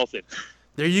finished 12th in.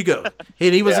 There you go.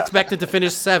 He was expected to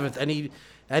finish 7th,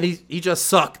 and he just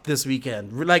sucked this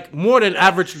weekend. Like more than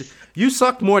average. You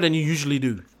sucked more than you usually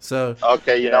do. So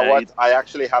okay, you know what? I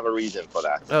actually have a reason for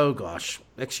that. Oh gosh,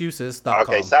 excuses.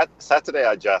 Okay, Saturday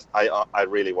I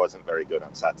really wasn't very good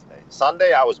on Saturday.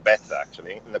 Sunday I was better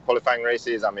actually in the qualifying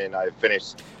races. I mean, I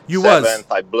finished 7th.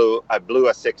 I blew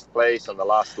a 6th place on the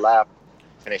last lap,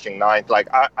 finishing 9th. Like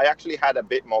I actually had a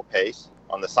bit more pace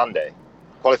on the Sunday.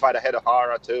 Qualified ahead of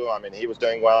Hara too. I mean, he was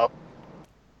doing well.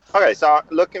 Okay, so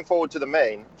looking forward to the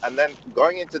main, and then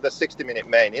going into the 60-minute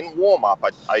main. In warm-up,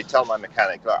 I tell my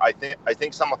mechanic, I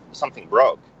think something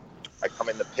broke. I come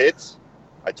in the pits,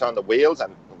 I turn the wheels,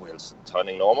 and the wheels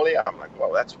turning normally. I'm like,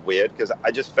 well, that's weird, because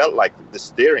I just felt like the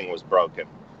steering was broken.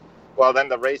 Well, then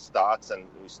the race starts, and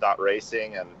we start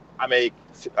racing, and I make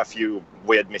a few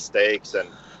weird mistakes, and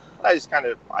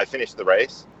I finish the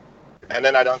race. And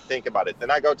then I don't think about it.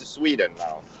 Then I go to Sweden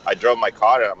now. I drove my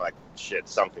car, and I'm like, shit,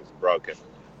 something's broken.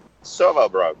 Servo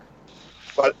broke,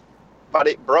 but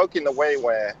it broke in a way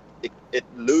where it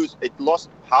lost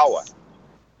power.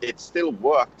 It still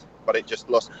worked, but it just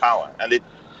lost power, and it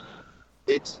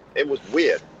was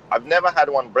weird. I've never had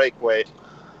one break where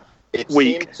it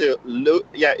seemed to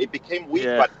it became weak,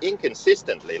 but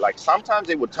inconsistently. Like sometimes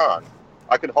it would turn.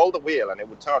 I could hold the wheel and it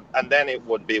would turn, and then it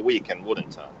would be weak and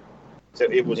wouldn't turn. So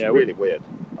it was really weird.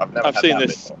 I've seen that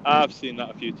this. before. I've seen that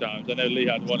a few times. I know Lee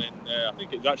had one in, I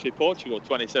think it was actually Portugal,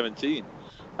 2017.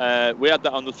 We had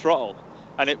that on the throttle,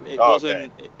 and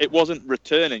it wasn't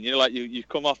returning. You know, like you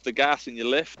come off the gas and you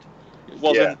lift. It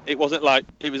wasn't like,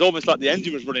 it was almost like the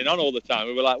engine was running on all the time.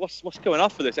 We were like, what's going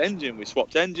on for this engine? We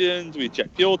swapped engines. We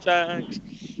checked fuel tanks.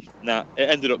 Nah, it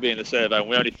ended up being the servo, and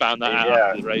we only found that out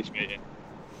after the race meeting.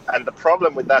 And the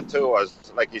problem with that too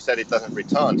was, like you said, it doesn't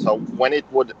return. So when it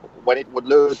would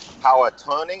lose power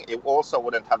turning, it also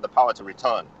wouldn't have the power to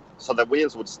return. So the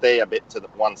wheels would stay a bit to the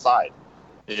one side.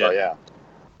 Yeah. So it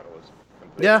was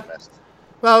completely messed.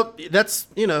 Well, that's,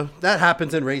 you know, that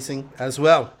happens in racing as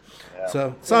well. Yeah.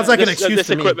 So sounds like an excuse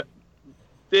to me.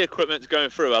 The equipment's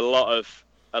going through a lot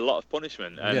of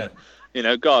punishment, and you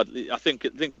know, God, I think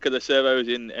of the servos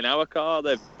in our car.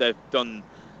 They've done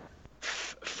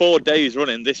 4 days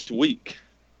running this week.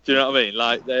 Do you know what I mean?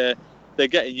 Like they're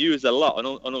getting used a lot,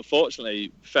 and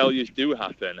unfortunately, failures do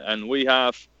happen, and we've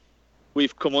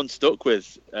come unstuck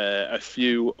with a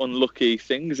few unlucky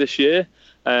things this year.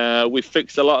 We've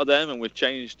fixed a lot of them, and we've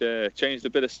changed a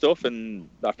bit of stuff and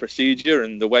our procedure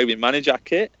and the way we manage our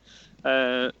kit.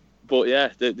 But yeah,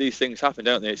 these things happen,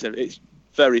 don't they? It's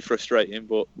very frustrating,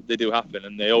 but they do happen,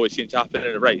 and they always seem to happen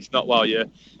in a race, not while you're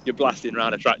blasting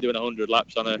around a track doing 100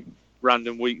 laps on a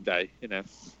random weekday, you know.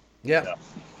 Yeah.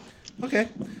 Okay.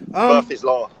 Murphy's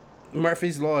Law.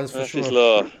 Murphy's Law is for Murphy's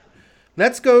sure. Law.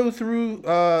 Let's go through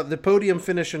the podium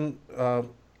finish and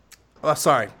let's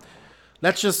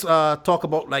just talk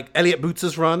about like Elliott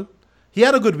Boots' run. He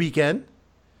had a good weekend.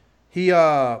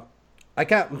 I'm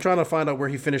trying to find out where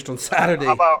he finished on Saturday.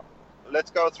 How about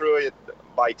let's go through it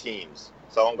by teams.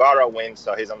 So Ongaro wins,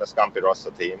 so he's on the Scampi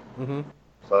Rosso team. Mm-hmm.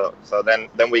 So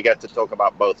then we get to talk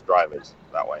about both drivers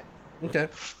that way. Okay.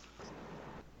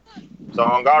 So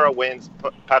Ongaro wins.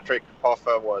 Patrick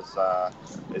Hoffer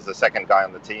is the second guy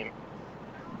on the team.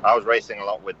 I was racing a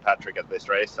lot with Patrick at this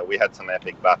race, so we had some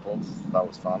epic battles. That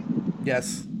was fun.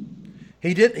 Yes.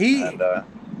 He did. He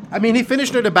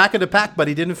finished near the back of the pack, but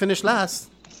he didn't finish last.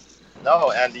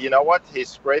 No, and you know what? He's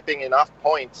scraping enough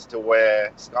points to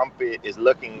where Scampi is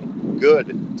looking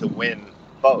good to win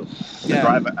both the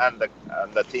driver and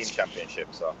the team championship.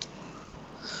 So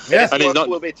yeah, it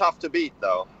will be tough to beat,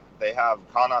 though. They have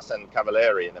Canas and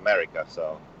Cavalieri in America,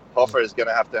 so Hoffer is going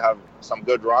to have some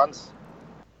good runs,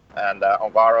 and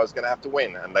Ongaro is going to have to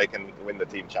win, and they can win the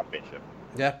team championship.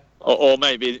 Yeah. Or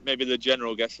maybe the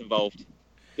general gets involved,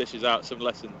 dishes out some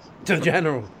lessons. The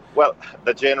general. Well,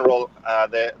 the general,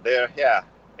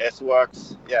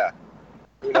 S-Works,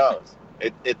 who knows?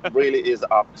 It really is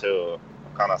up to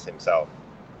Canas himself.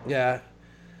 Yeah.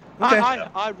 Okay.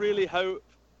 I really hope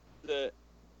that,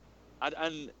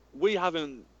 and we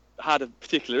haven't had a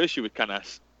particular issue with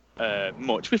Canas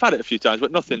much. We've had it a few times,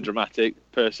 but nothing dramatic,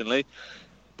 personally.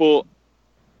 But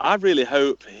I really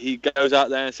hope he goes out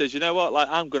there and says, you know what, like,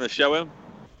 I'm going to show him,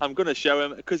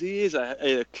 because he is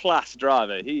a class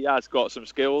driver. He has got some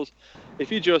skills. If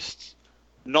he just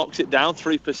knocks it down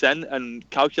 3% and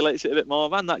calculates it a bit more,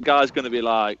 man, that guy's going to be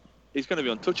he's going to be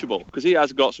untouchable, because he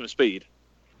has got some speed.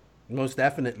 Most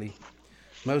definitely.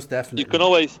 You can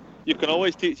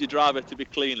always teach your driver to be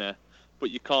cleaner, but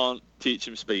you can't teach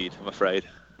him speed, I'm afraid.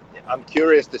 I'm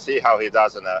curious to see how he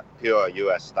does in a pure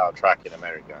US style track in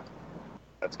America.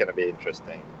 That's going to be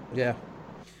interesting. Yeah.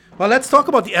 Well, let's talk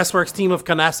about the S-Works team of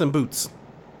Canas and Boots.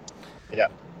 Yeah.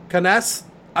 Canas,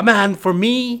 man, for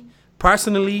me,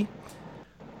 personally,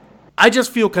 I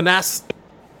just feel Canas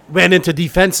went into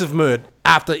defensive mode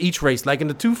after each race. Like in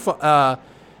the two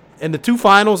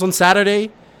finals on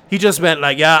Saturday, he just went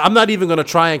like, yeah, I'm not even going to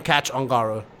try and catch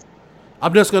Ongaro.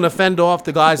 I'm just going to fend off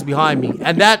the guys behind me.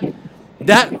 And that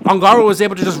Ongaro was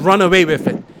able to just run away with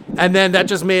it. And then that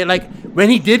just made, like, when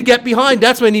he did get behind,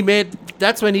 that's when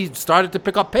he started to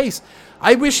pick up pace.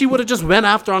 I wish he would have just went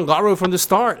after Ongaro from the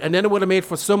start, and then it would have made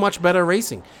for so much better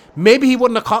racing. Maybe he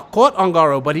wouldn't have caught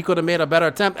Ongaro, but he could have made a better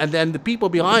attempt, and then the people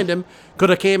behind him could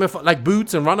have came, like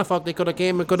Boots and Runnerfuck, they could have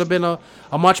came and could have been a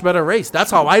much better race. That's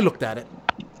how I looked at it.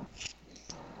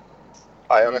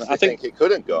 I honestly think he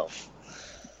couldn't go.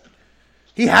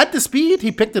 He had the speed.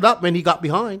 He picked it up when he got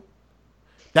behind.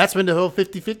 That's when the whole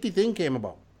 50-50 thing came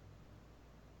about.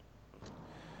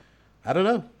 I don't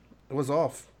know. It was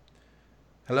off.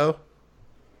 Hello?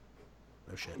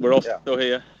 Oh, shit. We're all still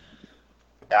here.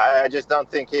 I just don't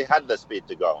think he had the speed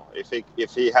to go. If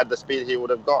he had the speed, he would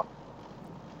have gone.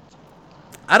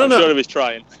 I don't know. I'm sure he was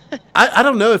trying. I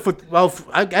don't know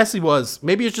I guess he was.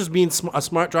 Maybe it's just being a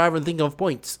smart driver and thinking of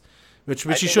points, which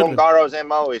he shouldn't. Ongaro's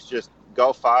MO is just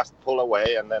go fast, pull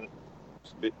away, and then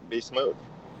be smooth.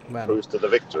 Man. Cruise to the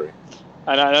victory.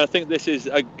 And I think this is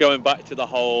going back to the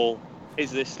whole,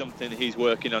 is this something he's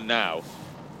working on now?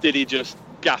 Did he just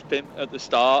gap him at the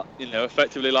start,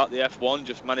 effectively like the F1,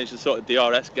 just manage the sort of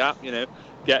DRS gap,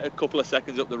 get a couple of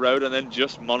seconds up the road and then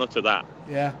just monitor that.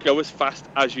 Yeah. Go as fast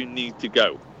as you need to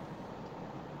go.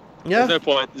 Yeah. There's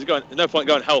no point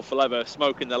going hell for leather,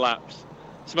 smoking the laps,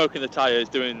 smoking the tyres,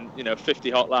 doing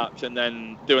 50 hot laps, and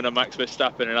then doing a Max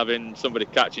Verstappen and having somebody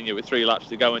catching you with 3 laps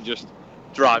to go and just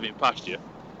driving past you.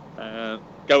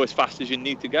 Go as fast as you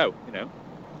need to go.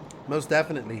 Most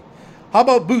definitely. How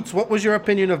about Boots? What was your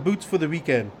opinion of Boots for the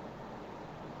weekend?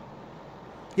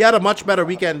 He had a much better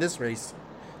weekend this race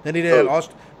than he did at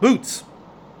Austria. Boots.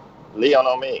 Leon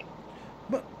or me?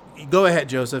 Go ahead,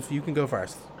 Joseph. You can go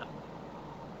first.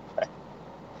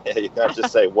 Yeah, you can't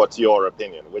just say, what's your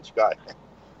opinion? Which guy?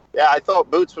 Yeah, I thought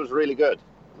Boots was really good.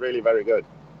 Really very good.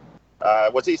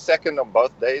 Was he second on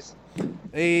both days?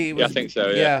 I think so.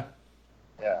 Yeah.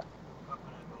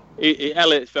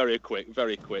 Elliott's very quick,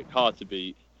 hard to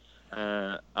beat.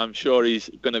 I'm sure he's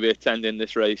going to be attending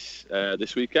this race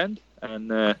this weekend,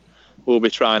 and we'll be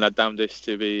trying our damnedest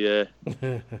to be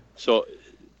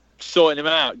sorting him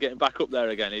out, getting back up there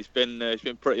again. He's been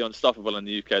pretty unstoppable in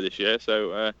the UK this year,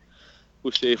 so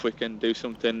we'll see if we can do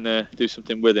something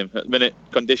with him. At the minute,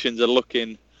 conditions are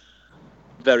looking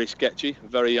very sketchy.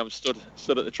 I'm stood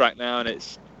at the track now, and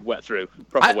it's wet through.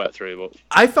 But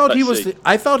I felt he was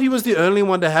the only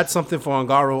one that had something for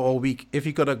Ongaro all week. If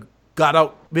he could have got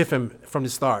out with him from the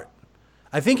start,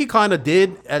 I think he kind of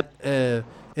did at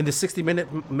in the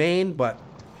 60-minute main. But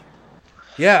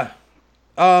yeah,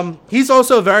 he's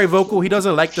also very vocal. He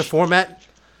doesn't like the format.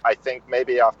 I think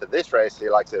maybe after this race he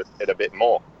likes it a bit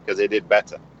more because he did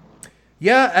better.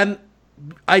 Yeah, and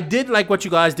I did like what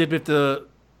you guys did with the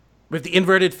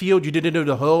inverted field. You didn't do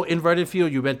the whole inverted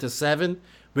field. You went to 7.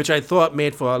 Which I thought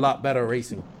made for a lot better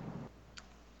racing.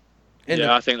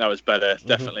 I think that was better.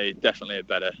 Definitely a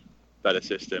better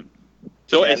system.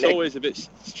 So it's always a bit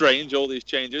strange, all these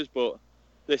changes, but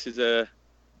this is a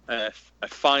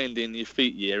finding your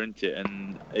feet year, isn't it?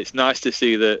 And it's nice to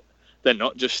see that they're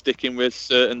not just sticking with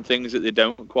certain things that they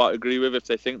don't quite agree with. If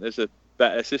they think there's a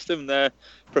better system, they're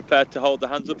prepared to hold their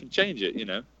hands up and change it,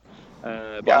 No,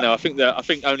 I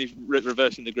think only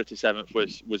reversing the grid to 7th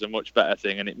was a much better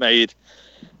thing, and it made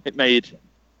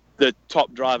the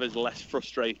top drivers less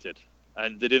frustrated,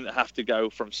 and they didn't have to go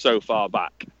from so far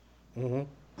back. Mm-hmm.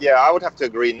 Yeah, I would have to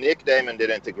agree. Nick Damon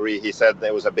didn't agree. He said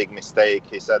there was a big mistake.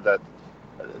 He said that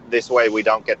this way we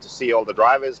don't get to see all the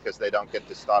drivers because they don't get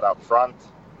to start out front.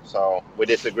 So we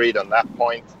disagreed on that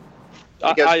point.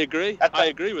 I agree. I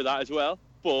agree with that as well,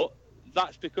 but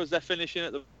that's because they're finishing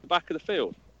at the back of the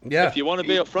field. Yeah. If you want to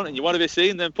be up front and you want to be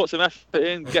seen, then put some effort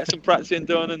in, get some practicing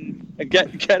done, and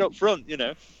get up front.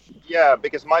 Yeah,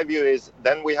 because my view is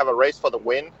then we have a race for the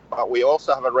win, but we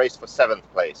also have a race for 7th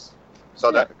place.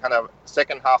 So that kind of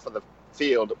second half of the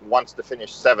field wants to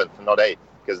finish 7th, not 8th,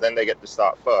 because then they get to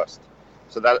start first.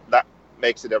 So that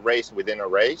makes it a race within a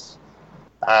race,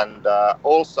 and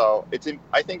also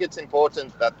I think it's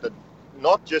important that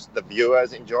not just the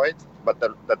viewers enjoy it, but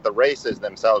that the racers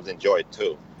themselves enjoy it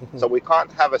too. So we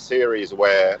can't have a series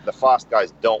where the fast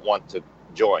guys don't want to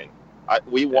join.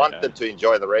 We want them to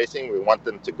enjoy the racing. We want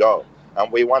them to go.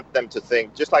 And we want them to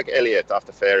think, just like Elliott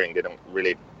after Fairing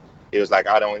he was like,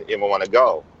 I don't even want to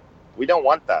go. We don't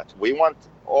want that. We want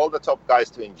all the top guys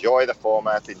to enjoy the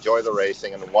format, enjoy the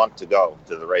racing, and want to go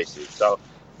to the races. So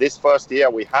this first year,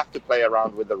 we have to play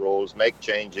around with the rules, make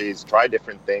changes, try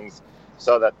different things,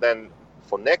 so that then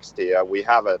for next year, we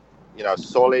have a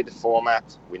solid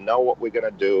format. We know what we're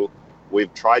going to do.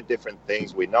 We've tried different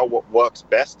things. We know what works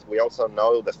best. We also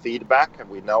know the feedback, and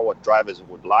we know what drivers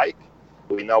would like.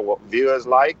 We know what viewers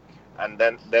like, and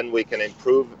then we can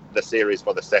improve the series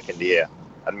for the second year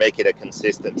and make it a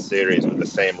consistent series with the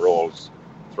same rules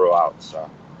throughout. So,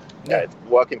 it's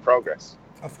work in progress.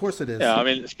 Of course it is. Yeah, I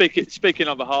mean, speaking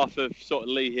on behalf of sort of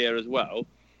Lee here as well,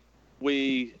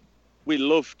 we've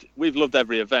loved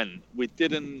every event.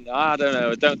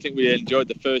 I don't think we enjoyed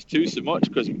the first 2 so much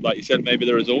because, like you said, maybe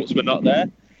the results were not there.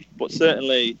 But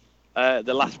certainly,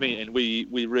 the last meeting, we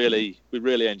really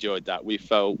enjoyed that. We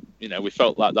felt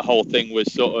like the whole thing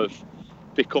was sort of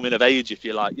becoming of age, if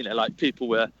you like. Like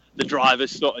the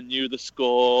drivers sort of knew the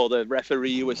score, the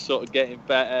referee was sort of getting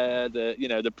better.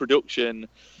 The production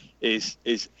is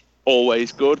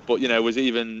always good, but was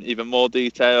even more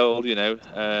detailed.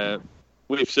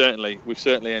 We've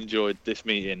certainly enjoyed this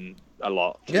meeting a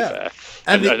lot. Yeah,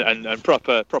 and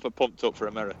proper pumped up for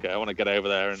America. I want to get over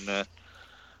there and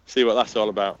see what that's all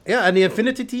about. Yeah, and the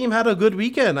Infinity team had a good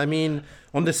weekend. I mean,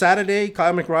 on the Saturday,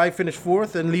 Kyle McRae finished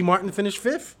 4th and Lee Martin finished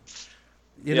 5th.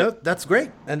 That's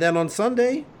great. And then on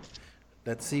Sunday,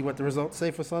 let's see what the results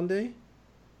say for Sunday.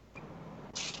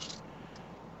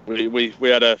 We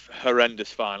had a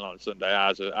horrendous final on Sunday.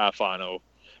 Our final.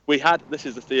 We had, this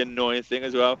is the annoying thing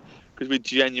as well, because we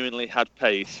genuinely had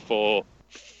pace for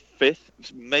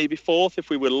 5th, maybe 4th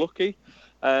if we were lucky.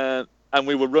 And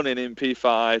we were running in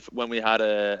P5 when we had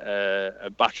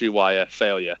a battery wire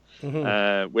failure.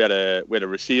 Mm-hmm. We had a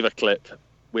receiver clip.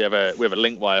 We have a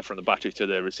link wire from the battery to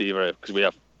the receiver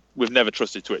because we've never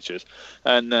trusted switches,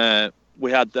 and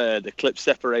we had the clip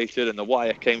separated and the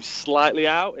wire came slightly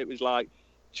out. It was like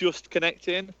just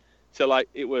connecting, so like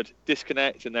it would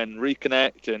disconnect and then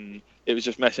reconnect, and it was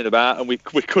just messing about, and we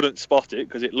couldn't spot it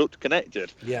because it looked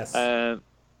connected. Yes.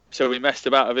 So we messed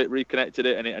about with it, reconnected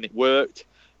it, and it worked.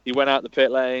 He went out the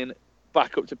pit lane,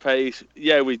 back up to pace.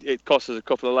 Yeah, it cost us a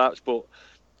couple of laps, but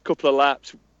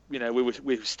we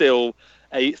were still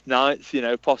 8th,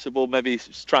 9th, possible, maybe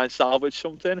try and salvage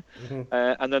something.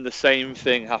 And then the same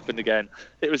thing happened again.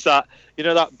 It was that,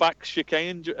 that back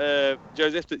chicane,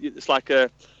 Joseph, it's like a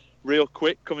real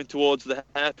quick coming towards the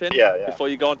hairpin before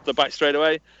you go onto the back straight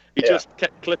away. He just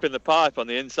kept clipping the pipe on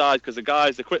the inside because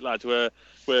the quick lads were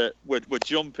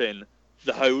jumping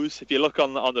the hose. If you look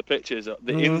on the pictures,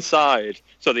 the inside,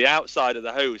 so the outside of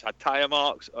the hose had tyre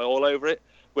marks all over it,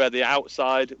 where the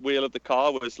outside wheel of the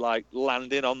car was like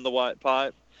landing on the white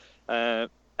pipe. And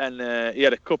he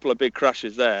had a couple of big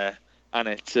crashes there, and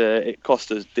it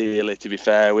cost us dearly, to be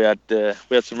fair. We had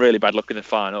some really bad luck in the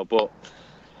final, but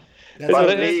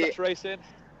that's racing.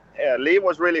 Yeah, Lee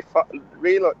was really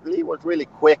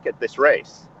quick at this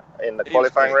race in the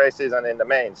qualifying races and in the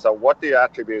main. So what do you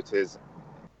attribute his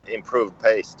improved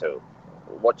pace to?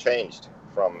 What changed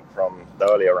from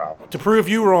the earlier round? To prove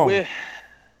you wrong. Prove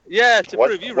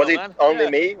you wrong, was it man.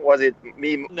 only me? Was it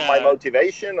me, my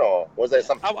motivation, or was there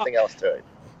something else to it?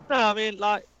 No, I mean,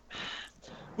 like,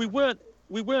 we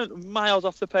weren't miles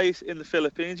off the pace in the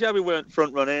Philippines. Yeah, we weren't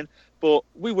front running, but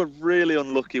we were really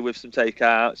unlucky with some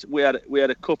takeouts. We had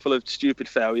a couple of stupid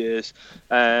failures,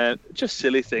 just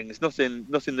silly things, nothing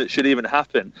that should even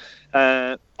happen.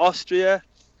 Austria,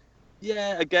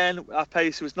 yeah, again, our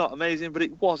pace was not amazing, but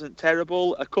it wasn't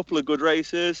terrible. A couple of good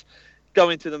races.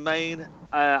 Going to the main,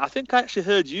 I think I actually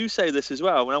heard you say this as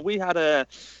well. When we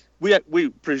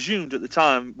presumed at the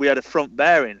time we had a front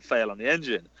bearing fail on the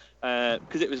engine.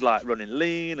 Because it was like running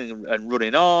lean and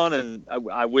running on, and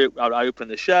I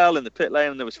opened the shell in the pit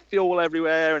lane and there was fuel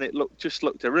everywhere, and it just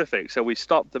looked horrific. So we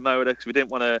stopped the motor because we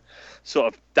didn't want to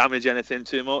sort of damage anything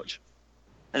too much.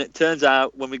 And it turns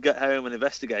out when we get home and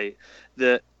investigate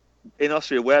that in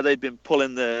Austria, where they'd been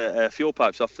pulling the fuel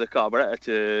pipes off the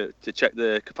carburetor to check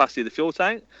the capacity of the fuel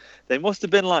tank, they must have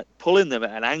been like pulling them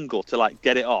at an angle to like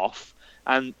get it off.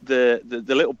 And the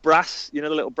little brass, the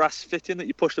little brass fitting that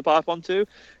you push the pipe onto,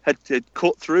 had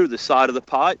cut through the side of the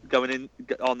pipe going in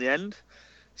on the end.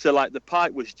 So like the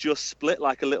pipe was just split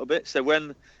like a little bit. So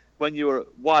when you were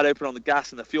wide open on the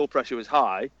gas and the fuel pressure was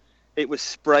high, it was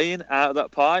spraying out of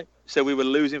that pipe. So we were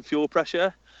losing fuel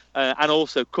pressure, and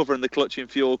also covering the clutch in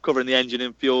fuel, covering the engine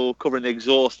in fuel, covering the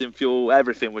exhaust in fuel.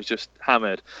 Everything was just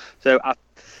hammered. So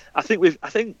I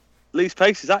think Lee's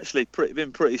pace has actually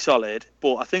been pretty solid,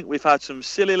 but I think we've had some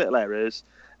silly little errors.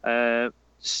 I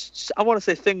want to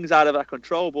say things out of our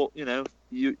control, but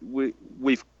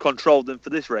we've controlled them for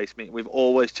this race meeting. We've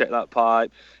always checked that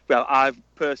pipe. Well, I've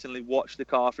personally watched the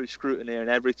car through scrutiny and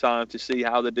every time to see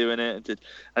how they're doing it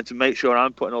and to make sure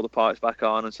I'm putting all the pipes back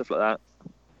on and stuff like that.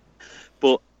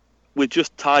 But we've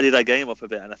just tidied our game up a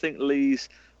bit, and I think Lee's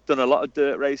done a lot of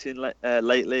dirt racing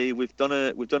lately. We've done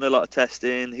a lot of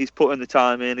testing. He's putting the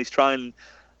time in. He's trying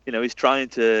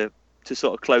to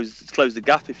sort of close the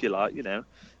gap, if you like.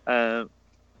 How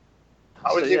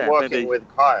is he working with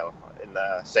Kyle in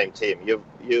the same team?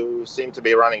 You seem to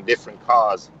be running different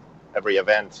cars every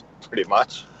event, pretty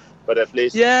much. But at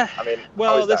least, I mean,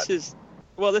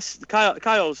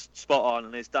 Kyle's spot on,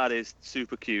 and his dad is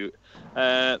super cute.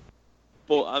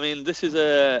 But I mean, this is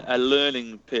a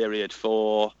learning period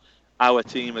for our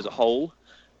team as a whole.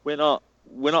 We're not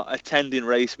attending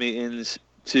race meetings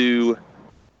to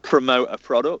promote a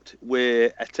product.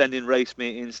 We're attending race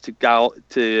meetings to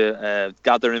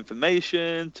gather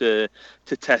information, to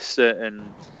test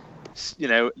certain,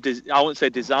 I won't say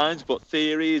designs, but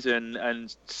theories,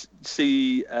 and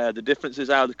see the differences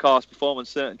how the cars perform on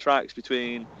certain tracks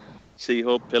between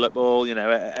C-Hub, Pilot Ball,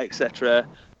 etc.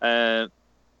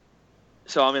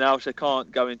 So, I mean, obviously I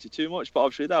can't go into too much, but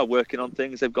obviously they're working on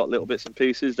things. They've got little bits and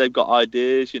pieces. They've got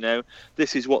ideas,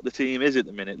 This is what the team is at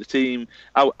the minute. The team,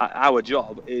 our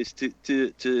job is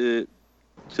to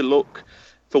look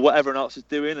for what everyone else is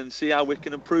doing and see how we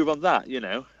can improve on that,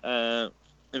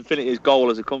 Infinity's goal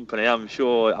as a company, I'm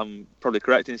sure I'm probably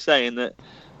correct in saying that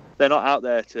they're not out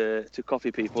there to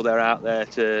copy people. They're out there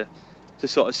to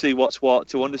sort of see what's what,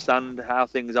 to understand how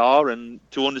things are and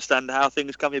to understand how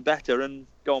things can be better and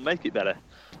go and make it better.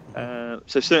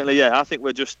 So certainly, I think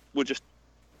we're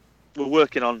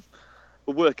working on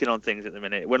things at the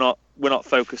minute. We're not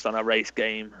focused on our race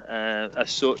game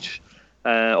as such.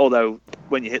 Although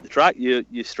when you hit the track, you're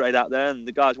straight out there and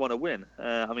the guys want to win.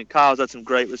 I mean, Kyle's had some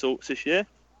great results this year.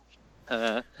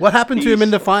 What happened to him in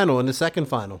the second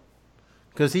final?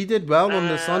 Because he did well on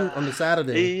the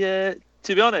Saturday. He,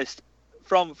 to be honest,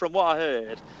 from what I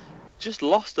heard, just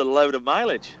lost a load of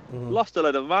mileage. I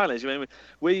mean,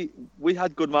 we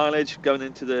had good mileage going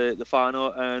into the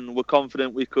final, and we're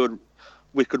confident we could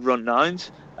run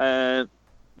nines.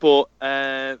 But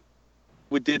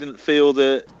we didn't feel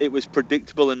that it was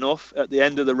predictable enough at the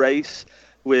end of the race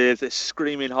with a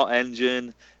screaming hot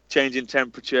engine, changing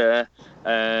temperature,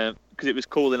 because it was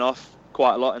cooling off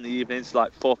quite a lot in the evenings,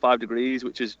 like 4 or 5 degrees,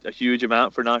 which is a huge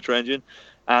amount for a nitro engine,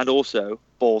 and also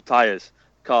ball tyres.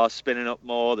 Cars spinning up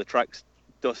more, the track's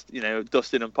dusting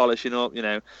and polishing up.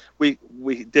 We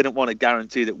didn't want to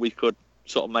guarantee that we could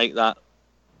sort of make that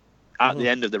at the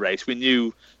end of the race. We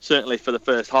knew certainly for the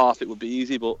first half it would be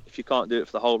easy, but if you can't do it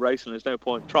for the whole race, then there's no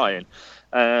point trying.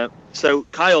 So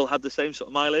Kyle had the same sort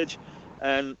of mileage,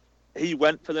 and he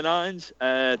went for the 9s,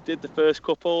 did the first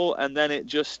couple, and then it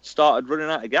just started running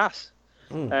out of gas.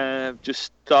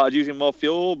 Just started using more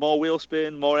fuel, more wheel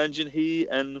spin, more engine heat,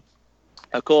 and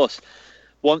of course,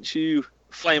 once you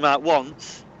flame out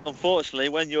once, unfortunately,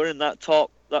 when you're in that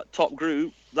top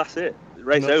group, that's it.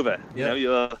 Race over. Yeah.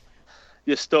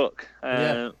 You're stuck.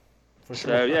 For sure.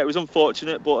 So yeah, it was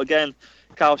unfortunate, but again,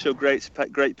 Kyle showed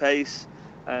great pace,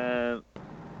 and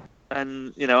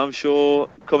I'm sure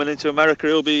coming into America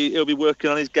he'll be working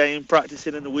on his game,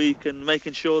 practicing in the week, and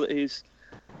making sure that his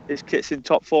kit's in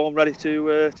top form, ready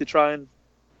to try and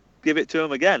give it to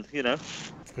him again.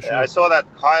 For sure. I saw that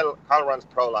Kyle runs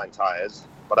Proline tires,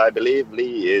 but I believe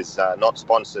Lee is not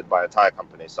sponsored by a tire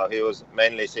company, so he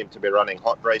mainly seemed to be running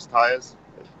hot race tires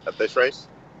at this race.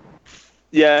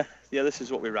 Yeah, this is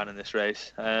what we ran in this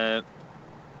race. They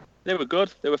were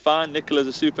good. They were fine. Nicola's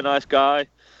a super nice guy.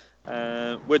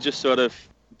 We're just sort of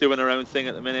doing our own thing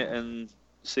at the minute and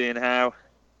seeing how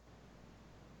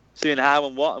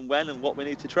and what and when and what we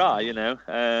need to try.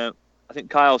 I think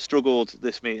Kyle struggled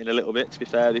this meeting a little bit, to be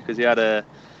fair, because he had a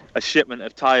shipment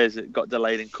of tyres that got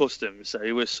delayed in customs, so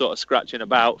he was sort of scratching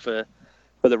about for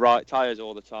the right tyres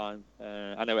all the time.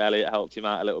 I know Elliot helped him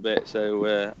out a little bit,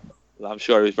 so I'm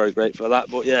sure he was very grateful for that.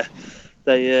 But yeah,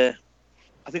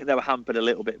 I think they were hampered a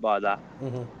little bit by that.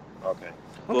 Okay.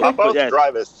 But, Are both yeah.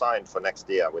 drivers signed for next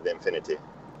year with Infinity?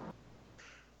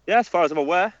 Yeah, as far as I'm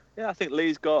aware, yeah, I think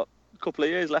Lee's got a couple of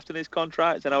years left in his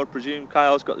contract, and I would presume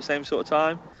Kyle's got the same sort of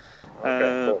time.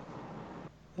 Okay, cool.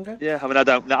 Okay. Yeah, I mean, I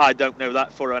don't know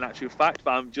that for an actual fact,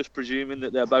 but I'm just presuming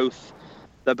that they're both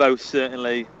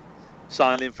certainly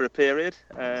signing for a period.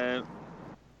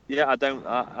 Yeah,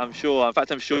 I'm sure. In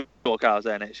fact, I'm sure Kyle's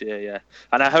there next year. Yeah,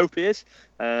 and I hope he is.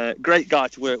 Great guy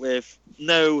to work with.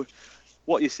 No,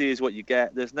 what you see is what you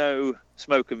get. There's no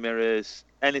smoke and mirrors.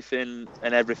 Anything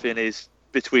and everything is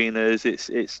between us.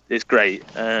 It's great.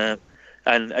 And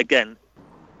again,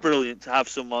 brilliant to have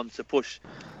someone to push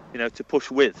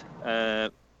with.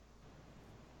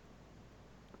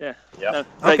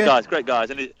 Great guys.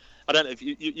 And I don't know if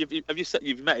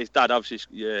you've met his dad,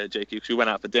 obviously, JQ, because we went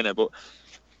out for dinner, but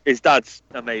his dad's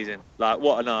amazing. Like,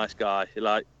 what a nice guy.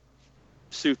 Like,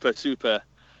 super.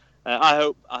 I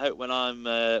hope when I'm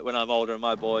older and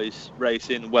my boys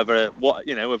racing, whether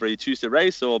you choose to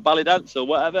race or ballet dance or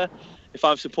whatever, if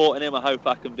I'm supporting him, I hope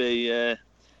I can be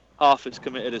half as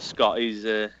committed as Scott. He's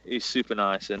super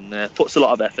nice and puts a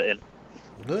lot of effort in.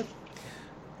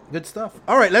 Good stuff.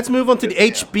 All right, let's move on to the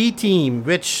HB team.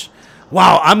 Which,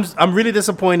 wow, I'm really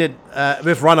disappointed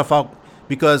with Ronnefalk,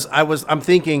 because I'm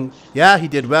thinking, yeah, he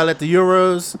did well at the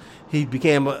Euros. He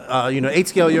became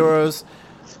 8-scale Euros.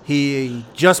 He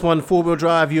just won 4-wheel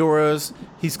drive Euros.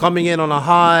 He's coming in on a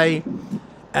high,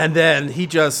 and then he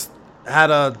just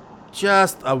had a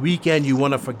weekend you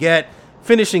want to forget.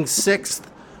 Finishing 6th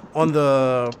on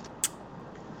the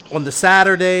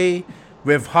Saturday,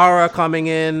 with Hara coming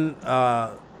in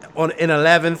in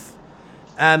 11th,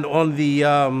 and on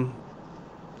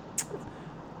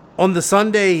the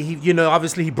Sunday, he,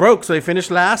 obviously he broke, so he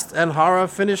finished last, and Hara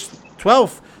finished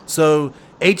 12th. So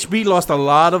HB lost a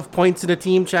lot of points in the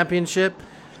team championship.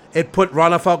 It put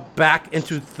Ronnefalk back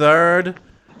into 3rd.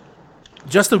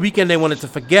 Just a weekend they wanted to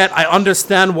forget. I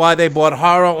understand why they brought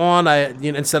Hara on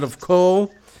instead of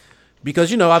Cole,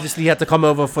 because obviously he had to come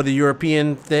over for the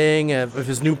European thing with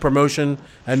his new promotion,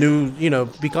 a new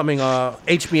becoming a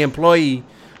HB employee.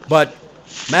 But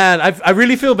man, I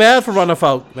really feel bad for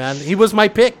Ronnefalk, man. He was my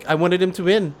pick. I wanted him to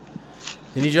win,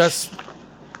 and he I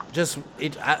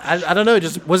don't know. It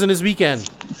just wasn't his weekend.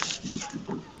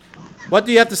 What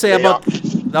do you have to say about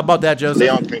that, Joseph?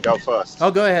 Leon can go first.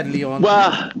 Oh, go ahead, Leon.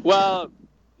 Well,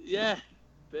 yeah.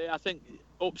 I think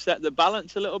upset the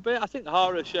balance a little bit. I think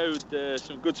Hara showed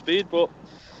some good speed, but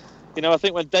I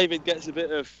think when David gets a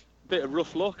bit of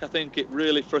rough luck, I think it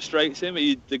really frustrates him.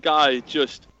 The guy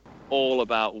just all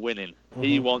about winning. Mm-hmm.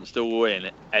 He wants to win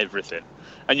everything,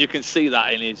 and you can see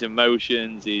that in his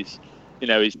emotions. His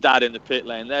dad in the pit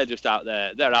lane. They're just out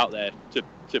there. They're out there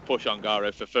to push on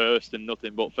Garo for first and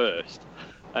nothing but first.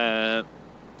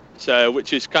 So,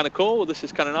 which is kind of cool. This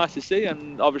is kind of nice to see,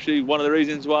 and obviously one of the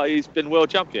reasons why he's been world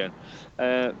champion.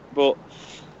 But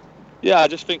Yeah, I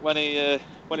just think when he's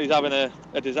having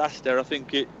a disaster, I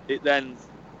think it then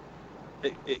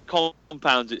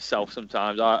compounds itself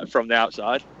sometimes from the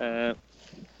outside.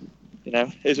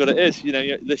 Here's what it is.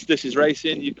 This is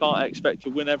racing. You can't expect to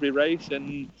win every race,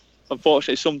 and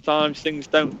unfortunately, sometimes things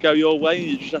don't go your way, and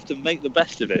you just have to make the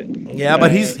best of it. Yeah,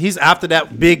 but he's after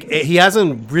that big. He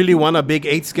hasn't really won a big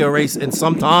 8-scale race in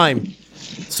some time,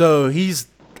 so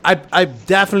I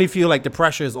definitely feel like the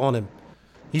pressure is on him.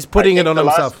 He's putting it on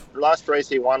himself. Last race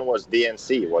he won was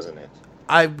DNC, wasn't it?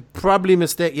 I probably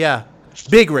mistake. Yeah,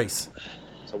 big race.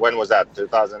 So when was that?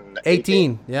 2018.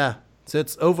 18. Yeah. So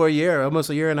it's over a year, almost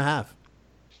a year and a half.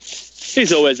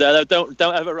 He's always there. Don't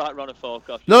ever write Ronnie Falk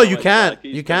off. No, you can't.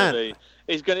 You can't.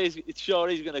 He's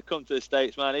gonna come to the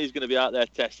States, man. He's gonna be out there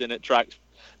testing at tracks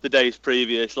the days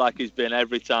previous, like he's been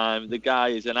every time. The guy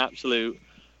is an absolute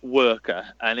worker,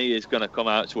 and he is gonna come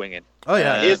out swinging. Oh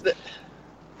yeah.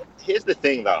 Here's the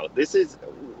thing, though. This is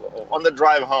on the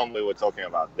drive home. We were talking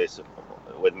about this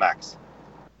with Max.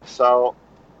 So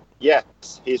yes,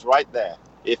 he's right there.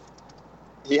 If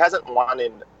he hasn't won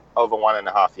in over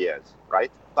 1.5 years,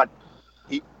 right? But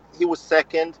he was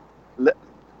second, a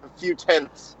few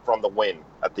tenths from the win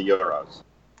at the Euros,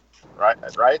 right?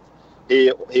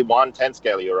 He won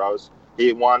 10-scale Euros.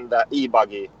 He won the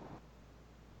e-buggy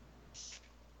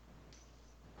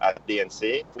at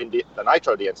DNC, the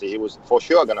Nitro DNC. He was for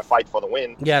sure going to fight for the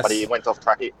win, yes. But he went off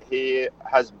track. He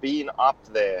has been up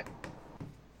there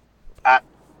at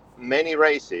many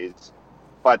races,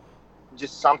 but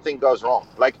just something goes wrong.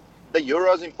 Like the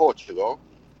Euros in Portugal,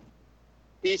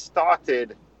 he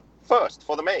started first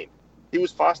for the main. He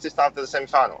was fastest after the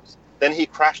semifinals. Then he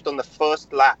crashed on the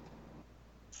first lap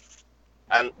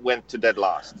and went to dead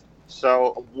last.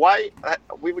 So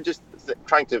we were just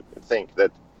trying to think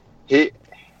that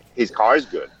his car is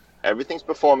good. Everything's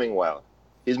performing well.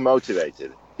 He's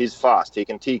motivated. He's fast. He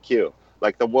can TQ.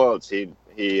 Like the Worlds, he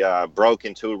broke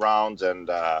in 2 rounds and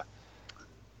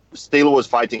still was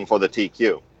fighting for the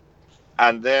TQ.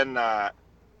 And then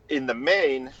in the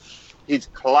main, his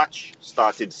clutch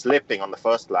started slipping on the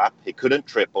first lap. He couldn't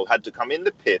triple, had to come in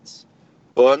the pits,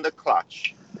 burn the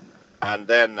clutch, and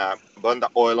then burn the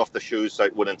oil off the shoes so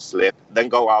it wouldn't slip. Then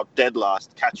go out dead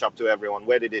last, catch up to everyone.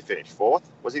 Where did he finish? 4th?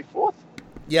 Was he 4th?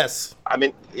 Yes. I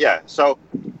mean, yeah. So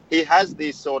he has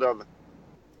these sort of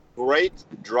great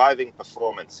driving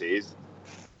performances,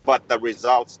 but the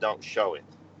results don't show it.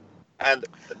 And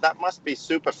that must be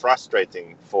super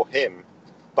frustrating for him.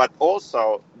 But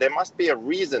also, there must be a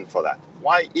reason for that.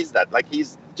 Why is that? Like,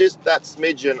 he's just that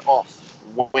smidgen off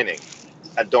winning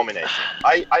and dominating.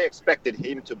 I expected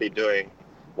him to be doing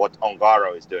what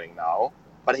Ongaro is doing now,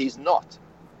 but he's not.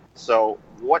 So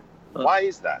why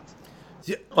is that?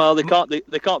 Well, they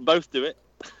can't both do it.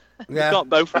 Yeah. They can't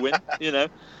both win,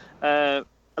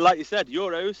 like you said,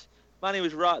 Euros, man, he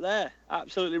was right there.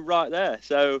 Absolutely right there.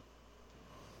 So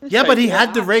yeah, but he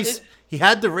had the race. He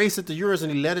had the race at the Euros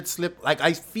and he let it slip. Like,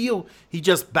 I feel he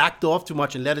just backed off too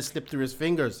much and let it slip through his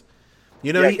fingers.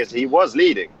 Because he was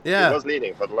leading. Yeah. He was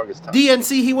leading for the longest time.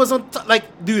 DNC, he was on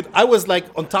dude, I was like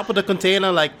on top of the container,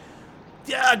 like,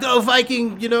 yeah, go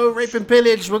Viking, rape and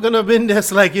pillage. We're going to win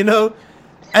this,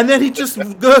 And then he just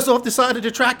goes off the side of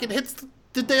the track and hits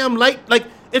the damn light. Like,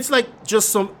 it's like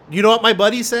just some, you know what my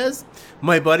buddy says?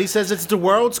 My buddy says it's the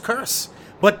world's curse.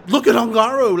 But look at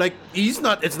Ongaro. Like, it's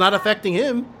not affecting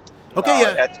him.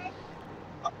 Okay,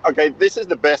 Okay, this is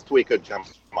the best we could jump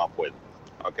up with.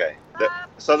 Okay.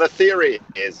 So the theory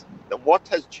is that what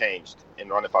has changed in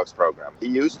Ronnie Falk's program? He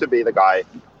used to be the guy,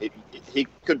 he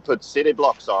could put city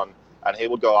blocks on and he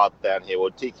would go out there and he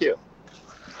would TQ.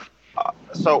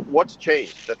 So what's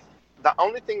changed? The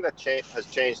only thing that has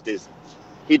changed is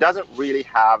he doesn't really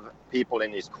have people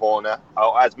in his corner,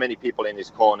 or as many people in his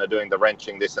corner doing the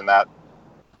wrenching, this and that.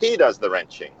 He does the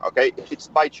wrenching, okay? It's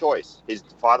by choice. His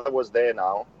father was there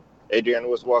now. Adrian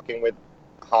was working with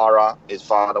Hara. His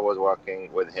father was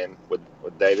working with him, with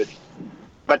David.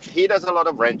 But he does a lot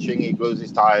of wrenching. He glues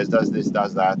his tires, does this,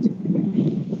 does that.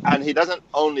 And he doesn't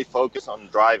only focus on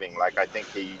driving like I think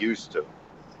he used to.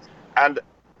 And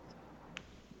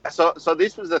so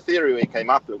this was the theory we came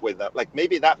up with. That, like,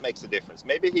 maybe that makes a difference.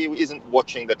 Maybe he isn't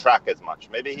watching the track as much.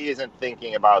 Maybe he isn't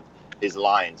thinking about his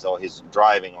lines or his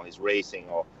driving or his racing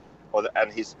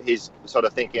and he's sort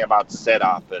of thinking about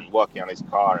setup and working on his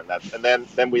car and that. And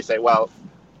then we say, well,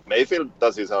 Mayfield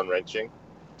does his own wrenching.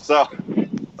 So,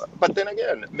 but then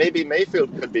again, maybe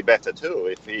Mayfield could be better too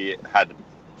if he had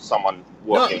someone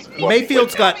working.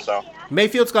 Mayfield's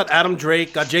got Adam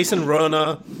Drake, got Jason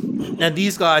Rona, and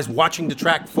these guys watching the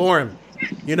track for him.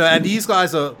 And these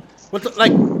guys are,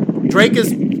 Drake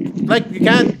is, like you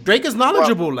can't. Drake is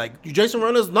knowledgeable. Like Jason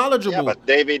Runner is knowledgeable. Yeah, but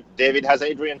David has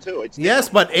Adrian too. It's yes,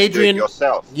 but different. You do it Adrian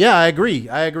yourself. Yeah, I agree.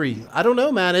 I don't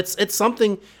know, man. It's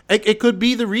something. It could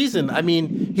be the reason. I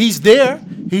mean, he's there.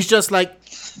 He's just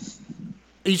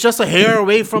a hair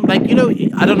away from I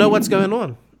don't know what's going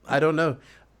on. I don't know.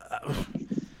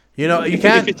 You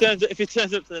can't. If he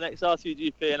turns up to the next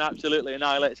RCGP and absolutely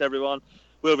annihilates everyone,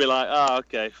 we'll be like,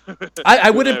 okay. I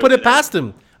wouldn't put it past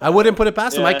him. I wouldn't put it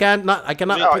past him. I cannot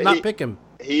not pick him.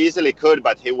 He easily could,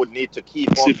 but he would need to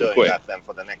keep on Super doing quick. that then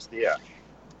for the next year.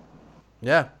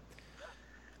 Yeah.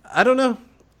 I don't know.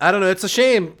 It's a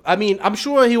shame. I mean, I'm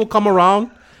sure he will come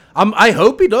around. I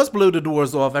hope he does blow the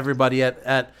doors off everybody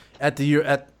at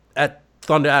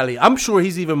Thunder Alley. I'm sure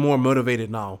he's even more motivated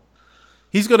now.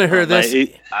 He's gonna hear this.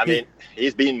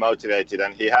 He's been motivated,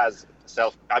 and he has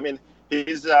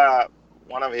he's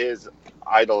one of his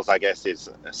idols, I guess, is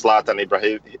Zlatan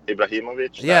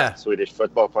Ibrahimovic, the Swedish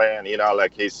football player, and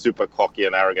he's super cocky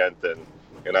and arrogant, and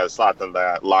Zlatan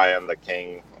the lion, the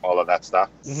king, all of that stuff.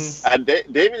 Mm-hmm. And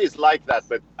David is like that,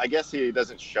 but I guess he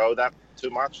doesn't show that too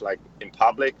much, like in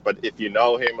public. But if you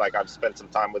know him, like I've spent some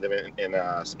time with him in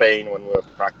Spain when we were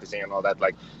practicing and all that,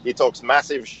 like he talks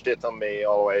massive shit on me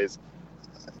always.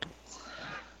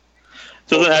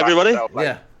 Doesn't everybody?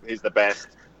 He's the best.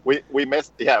 We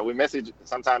message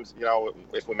sometimes,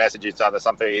 if we message each other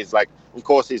something, he's like, of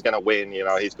course he's gonna win,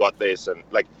 he's got this, and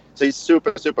so he's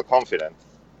super, super confident.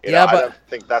 But I don't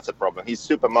think that's a problem. He's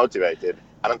super motivated.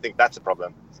 I don't think that's a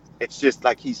problem. It's just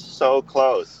like he's so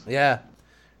close. Yeah.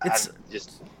 It's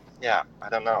just I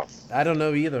don't know. I don't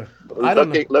know either.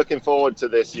 Looking forward to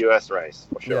this US race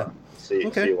for sure. Yeah.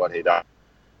 See what he does.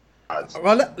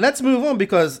 Well, let's move on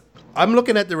because I'm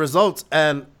looking at the results,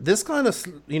 and this kind of,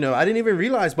 I didn't even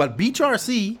realize, but Beach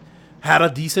RC had a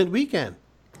decent weekend.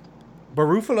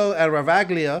 Barufalo and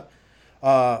Ravaglia,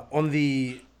 on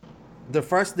the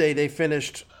first day, they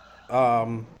finished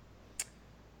 7th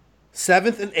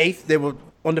and 8th. They were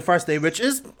on the first day, which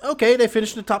is okay. They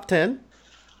finished in the top 10.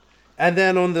 And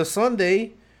then on the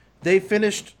Sunday, they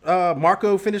finished,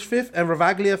 Marco finished 5th and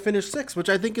Ravaglia finished 6th, which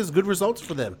I think is good results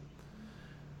for them.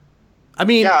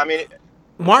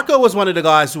 Marco was one of the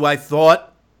guys who I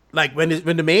thought, like when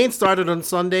the main started on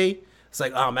Sunday, it's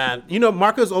like, oh man,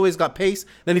 Marco's always got pace.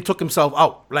 Then he took himself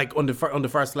out, like on the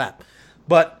first lap.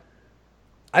 But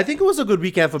I think it was a good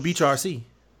weekend for Beach RC.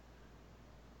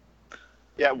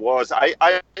 Yeah, it was.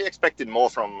 I expected more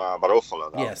from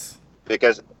Barufalo, though. Yes,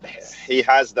 because he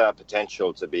has the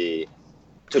potential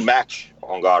to match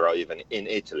Ongaro even in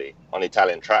Italy on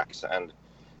Italian tracks, and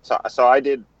so I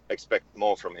did expect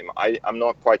more from him. I'm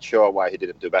not quite sure why he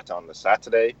didn't do better on the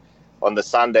Saturday. On the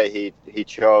Sunday, he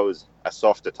chose a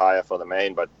softer tire for the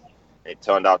main, but it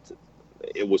turned out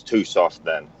it was too soft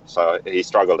then, so he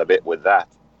struggled a bit with that.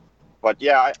 But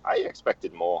yeah, I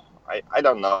expected more. I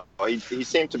don't know. He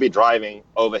seemed to be driving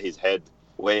over his head,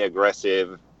 way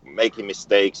aggressive, making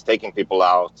mistakes, taking people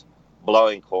out,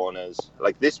 blowing corners.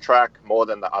 Like this track, more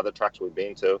than the other tracks we've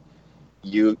been to,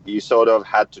 you sort of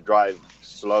had to drive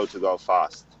slow to go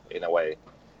fast in a way.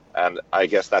 And I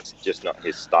guess that's just not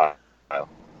his style. How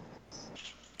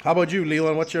about you,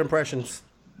 Leland? What's your impressions?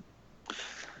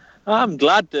 I'm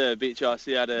glad Beach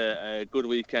RC had a good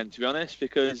weekend, to be honest,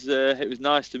 because it was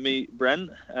nice to meet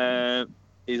Brent.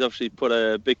 He's obviously put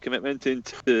a big commitment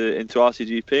into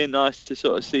RCGP, and nice to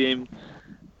sort of see him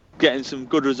getting some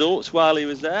good results while he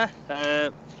was there.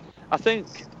 I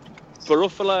think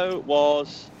Barufalo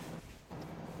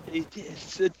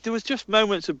there was just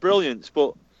moments of brilliance,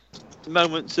 but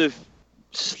moments of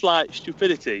slight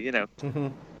stupidity. Mm-hmm.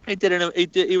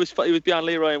 He was behind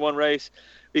Leroy in one race.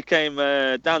 We came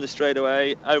down the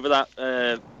straightaway over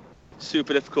that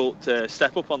super difficult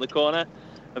step up on the corner,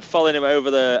 and following him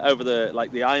over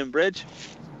the iron bridge.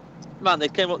 Man, they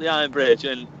came up the iron bridge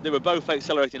and they were both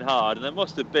accelerating hard, and there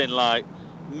must have been like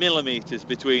millimeters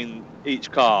between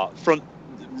each car,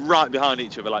 right behind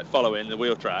each other, like following the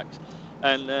wheel tracks,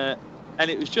 and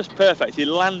it was just perfect. He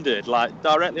landed like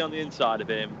directly on the inside of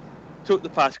him, took the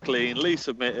pass clean, Lee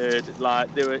submitted.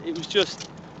 It was just,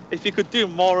 if you could do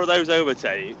more of those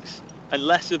overtakes and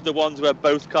less of the ones where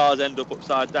both cars end up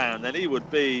upside down, then he would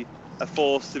be a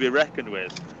force to be reckoned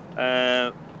with.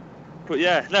 But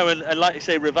yeah, no, and like you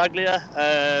say, Ravaglia,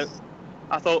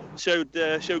 I thought showed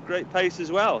great pace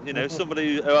as well.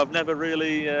 Somebody who I've never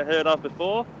really heard of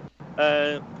before,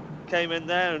 came in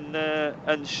there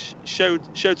and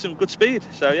showed some good speed.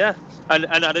 So yeah, and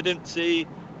I didn't see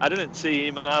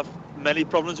him have many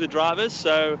problems with drivers.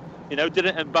 So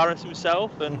didn't embarrass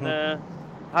himself and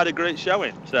had a great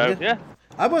showing. So yeah.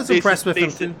 I was impressed with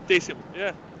him too. Decent,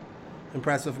 yeah.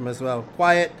 Impressed with him as well.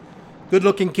 Quiet,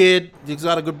 Good-looking kid. He's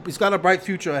got a bright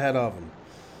future ahead of him.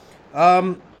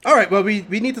 All right. Well, we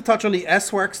need to touch on the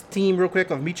S-Works team real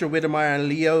quick of Misha Widemeyer and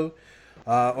Leo.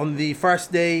 On the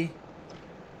first day.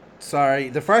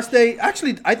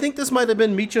 Actually, I think this might have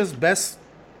been Misha's best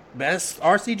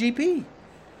RCGP.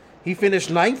 He finished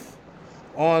 9th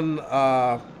on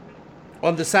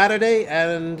the Saturday,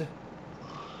 and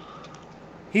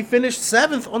he finished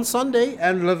 7th on Sunday.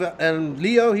 And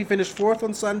Leo, he finished 4th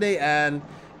on Sunday, and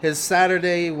his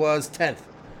Saturday was 10th.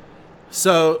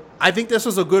 So I think this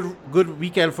was a good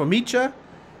weekend for Misha.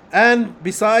 And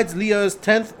besides Leo's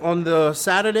 10th on the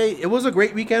Saturday, it was a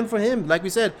great weekend for him. Like we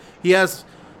said, he has,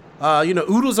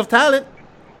 oodles of talent.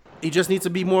 He just needs to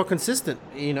be more consistent,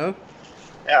 Yeah,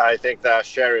 I think the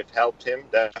Sheriff helped him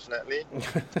definitely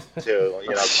to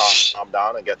calm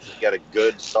down and get a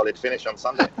good solid finish on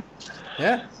Sunday.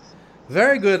 Yeah,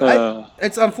 very good.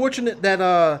 It's unfortunate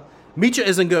that Misha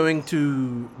isn't going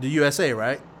to the USA,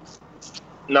 right?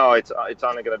 No, it's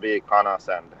only going to be Canas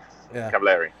and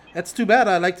Cavalieri. That's too bad.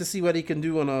 I'd like to see what he can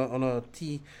do on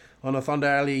a Thunder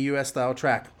Alley US style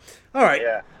track. All right.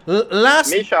 Yeah.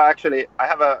 Misha, actually, I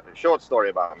have a short story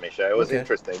about Misha. It was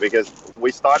interesting because we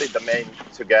started the main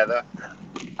together,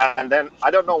 and then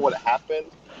I don't know what happened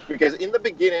because in the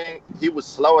beginning he was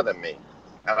slower than me,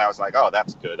 and I was like, oh,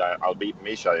 that's good. I'll beat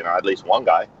Misha, at least one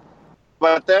guy.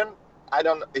 But then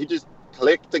he just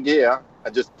clicked the gear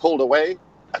and just pulled away,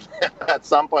 and at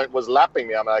some point was lapping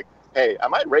me. I'm like, hey,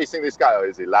 am I racing this guy or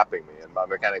is he lapping me? And my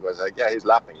mechanic was like, yeah, he's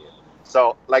lapping you.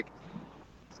 So,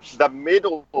 the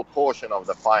middle portion of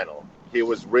the final, he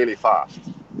was really fast.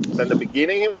 So in the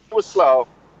beginning, he was slow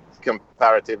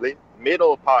comparatively.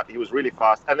 Middle part, he was really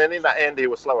fast. And then in the end, he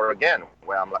was slower again,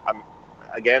 where I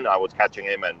was catching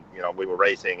him and, we were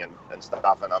racing and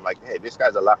stuff. And I'm like, hey, this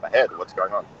guy's a lap ahead. What's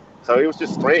going on? So it was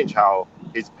just strange how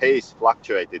his pace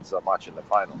fluctuated so much in the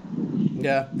final.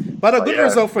 Yeah, but a good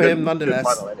result for him nonetheless.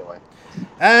 Good final anyway.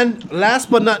 And last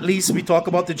but not least, we talk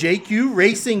about the JQ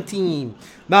Racing team.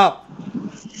 Now,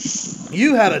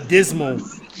 you had a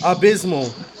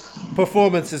abysmal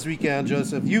performance this weekend,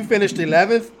 Joseph. You finished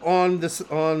 11th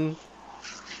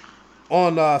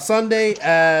on Sunday,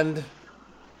 and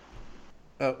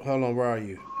hold on, where are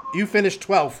you? You finished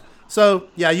 12th. So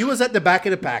yeah, you was at the back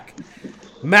of the pack.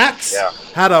 Max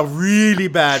had a really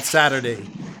bad Saturday.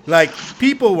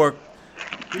 People were.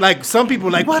 Some people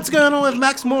were like, what's going on with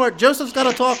Max Moore? Joseph's got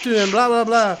to talk to him, blah, blah,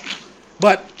 blah.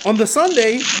 But on the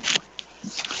Sunday...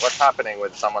 What's happening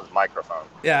with someone's microphone?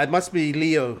 Yeah, it must be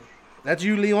Leo. That's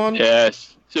you, Leon?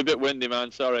 Yes. It's a bit windy,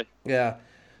 man. Sorry. Yeah.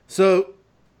 So,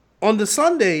 on the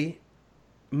Sunday,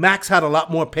 Max had a lot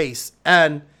more pace.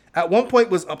 And at one point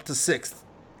was up to 6th.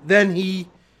 Then he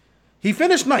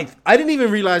finished 9th. I didn't even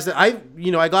realize that. I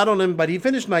got on him, but he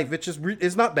finished 9th, which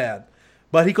is not bad.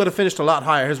 But he could have finished a lot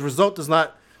higher. His result does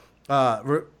not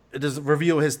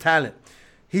reveal his talent.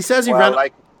 He says he ran...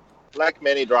 Like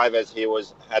many drivers, he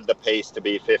had the pace to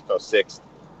be 5th or 6th.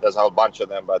 There's a whole bunch of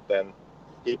them, but then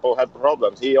people had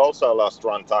problems. He also lost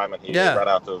run time and he ran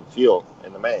out of fuel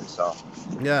in the main. So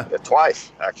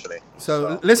twice actually.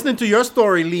 So listening to your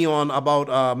story, Leon, about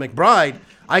McBride,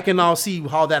 I can now see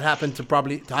how that happened to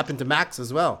happen to Max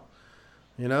as well.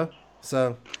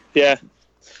 So yeah.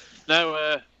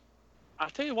 No, I'll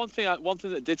tell you one thing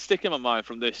that did stick in my mind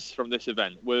from this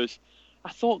event was I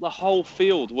thought the whole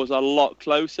field was a lot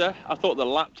closer. I thought the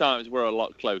lap times were a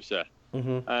lot closer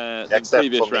than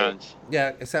previous rounds.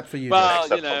 Yeah, except for you. Well,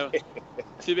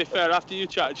 to be fair, after you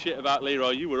chatted shit about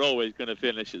Leroy, you were always going to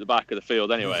finish at the back of the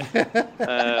field anyway.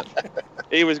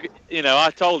 He was,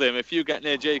 I told him, if you get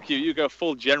near JQ, you go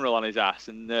full general on his ass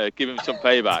and give him some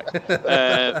payback.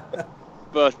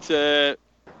 But...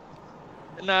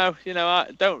 No,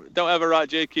 I don't ever write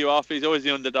JQ off. He's always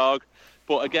the underdog.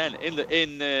 But again,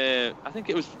 I think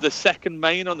it was the second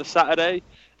main on the Saturday.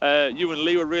 You and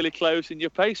Lee were really close, and your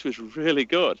pace was really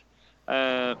good.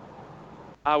 That's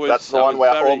the one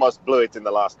where I almost blew it in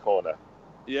the last corner.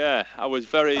 Yeah, I was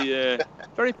very,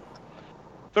 very,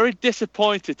 very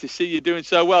disappointed to see you doing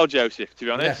so well, Joseph. To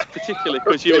be honest, particularly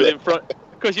because you was in front.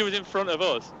 Because you was in front of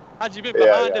us. Had you been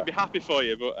behind, I'd be happy for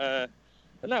you. But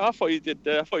no, I thought you did.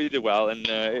 I thought you did well, and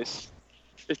it's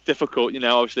difficult.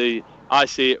 Obviously, I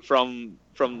see it from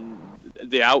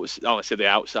the outside. I don't want to say the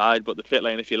outside, but the pit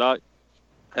lane, if you like.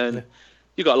 And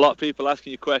you got a lot of people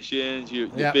asking you questions. You're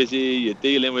busy. You're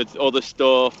dealing with other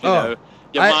stuff.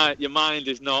 Your mind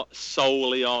is not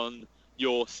solely on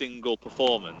your single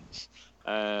performance.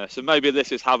 So maybe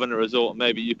this is having a result.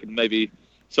 Maybe you can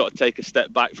sort of take a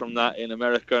step back from that in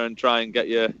America and try and get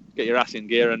your ass in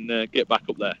gear and get back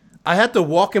up there. I had to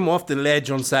walk him off the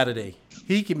ledge on Saturday.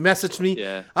 He messaged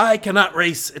me, I cannot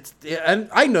race. And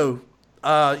I know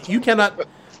you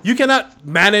cannot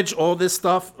manage all this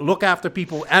stuff, look after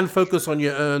people, and focus on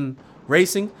your own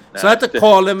racing. So I had to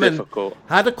call him and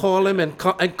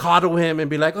coddle him and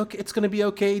be like, okay, it's gonna be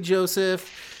okay,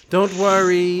 Joseph. Don't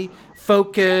worry.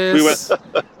 Focus.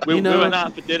 We went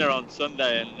out for dinner on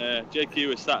Sunday, and JQ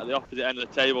was sat at the opposite end of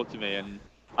the table to me, and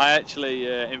I actually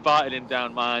invited him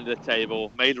down my end of the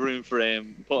table, made room for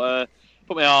him, put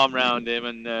my arm around him,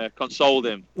 and consoled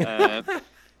him.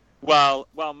 While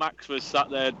Max was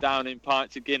sat there downing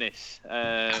pints of Guinness.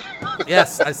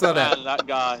 Yes, I saw that. Man, that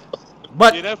guy.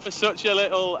 But you know, for such a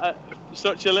little,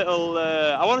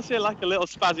 I want to say like a little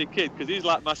spazzy kid, because he's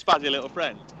like my spazzy little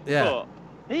friend. Yeah. But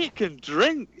he can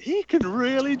drink. He can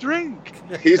really drink.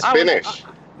 He's Finnish.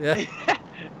 yeah,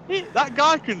 That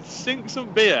guy can sink some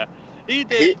beer. He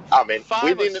did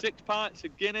 5 or 6 pints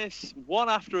of Guinness, one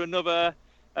after another.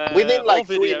 Within like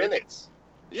 3 video. minutes.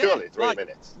 Yeah, Surely 3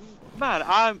 minutes. Man,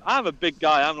 I'm a big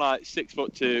guy. I'm like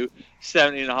 6'2",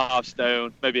 17.5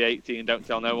 stone, maybe 18. Don't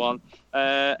tell no one.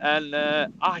 And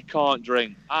I can't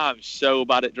drink. I'm so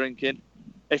bad at drinking.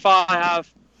 If I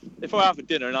have for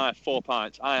dinner and I have 4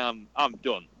 pints, I'm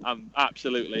done. I'm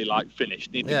absolutely like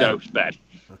finished. Need to go to bed.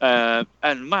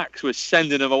 And Max was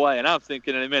sending them away, and I'm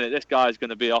thinking in a minute this guy's going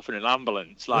to be off in an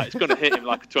ambulance. Like it's going to hit him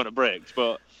like a ton of bricks.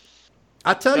 But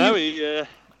I tell you,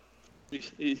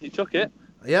 he took it.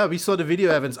 Yeah, we saw the video,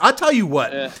 Evans. I tell you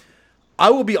what, I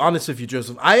will be honest with you,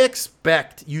 Joseph. I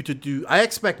expect you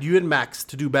and Max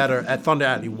to do better at Thunder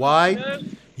Alley. Why?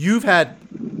 You've had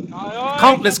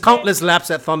countless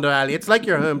laps at Thunder Alley. It's like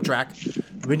your home track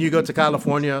when you go to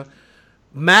California.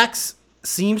 Max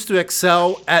seems to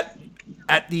excel at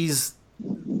these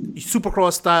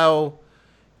Supercross style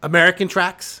American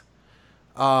tracks.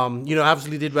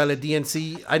 Obviously did well at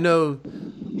DNC.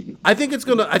 I think it's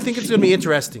gonna be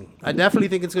interesting. I definitely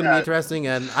think it's gonna be interesting,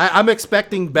 and I'm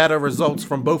expecting better results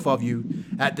from both of you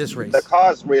at this race. The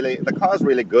car's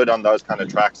really good on those kind of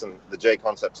tracks, and the J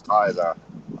Concepts tires are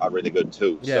really good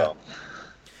too. Yeah. So.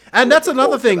 And that's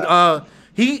another thing.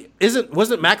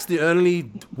 Wasn't Max the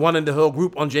only one in the whole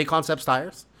group on J Concepts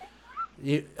tires?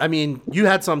 You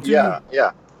had some too.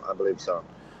 Yeah, I believe so.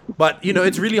 But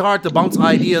it's really hard to bounce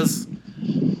ideas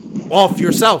off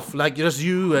yourself, like just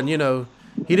you, and he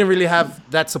didn't really have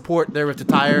that support there with the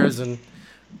tires, and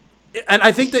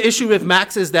I think the issue with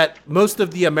Max is that most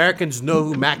of the Americans know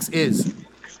who Max is,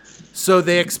 so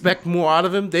they expect more out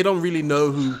of him. They don't really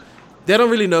know who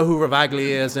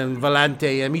Ravaglia is, and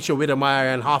Valente and Micho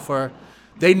Wittemeyer and Hoffer.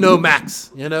 They know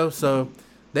Max, so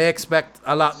they expect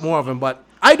a lot more of him. But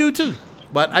I do too.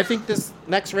 But I think this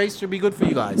next race should be good for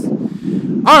you guys.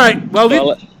 All right.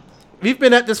 Well, we've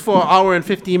been at this for an hour and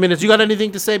 15 minutes. You got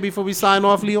anything to say before we sign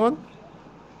off, Leon?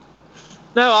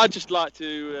 No, I'd just like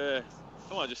to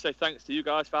just say thanks to you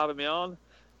guys for having me on.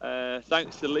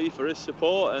 Thanks to Lee for his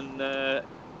support and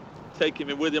taking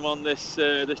me with him on this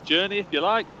journey, if you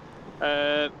like.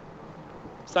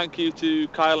 Thank you to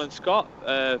Kyle and Scott,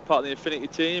 part of the Infinity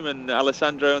team, and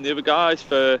Alessandro and the other guys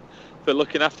for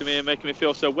looking after me and making me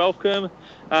feel so welcome.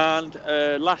 And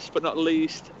last but not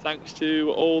least, thanks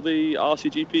to all the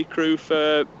RCGP crew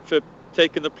for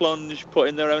taking the plunge,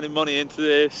 putting their own money into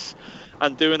this,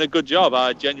 and doing a good job.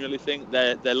 I genuinely think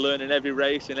they're learning every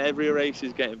race, and every race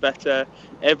is getting better.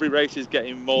 Every race is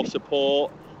getting more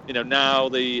support. Now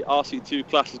the RC2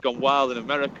 class has gone wild in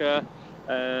America.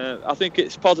 I think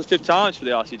it's positive times for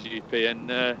the RCGP, and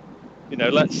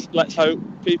let's hope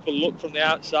people look from the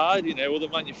outside, other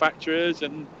manufacturers,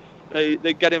 and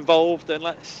they get involved, and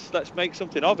let's make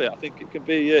something of it. I think it could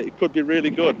be really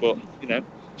good, but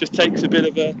just takes a bit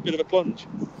of a plunge.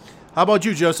 How about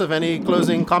you, Joseph? Any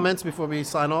closing comments before we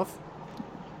sign off?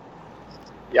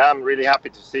 Yeah, I'm really happy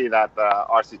to see that the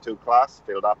RC2 class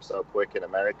filled up so quick in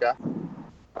America.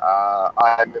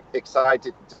 I'm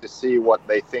excited to see what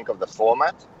they think of the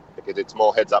format, because it's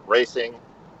more heads-up racing.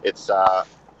 It's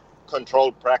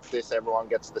controlled practice. Everyone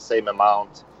gets the same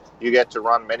amount. You get to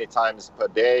run many times per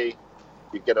day.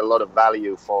 You get a lot of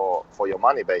value for your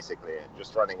money, basically,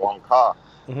 just running one car.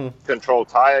 Mm-hmm. Control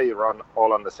tire, you run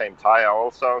all on the same tire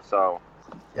also. So,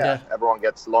 yeah. Everyone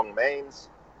gets long mains.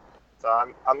 So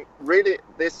I'm really,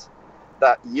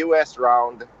 that US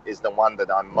round is the one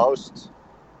that I'm most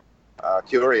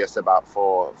curious about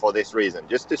for this reason,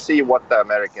 just to see what the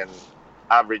American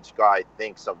average guy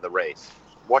thinks of the race,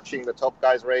 watching the top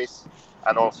guys race,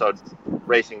 and also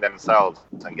racing themselves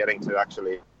and getting to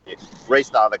actually race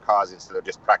the other cars instead of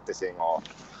just practicing or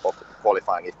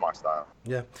qualifying IFMAR style.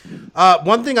 Yeah.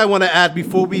 One thing I want to add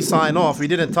before we sign off, we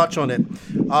didn't touch on it.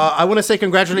 I want to say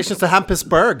congratulations to Hampus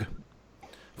Berg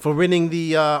for winning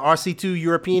the RC2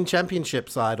 European Championship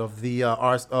side of the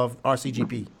of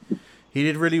RCGP. He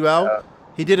did really well.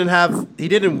 He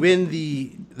didn't win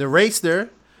the race there,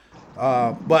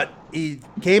 but he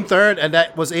came third, and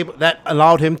that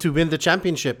allowed him to win the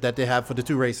championship that they have for the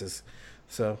 2 races.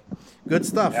 So, good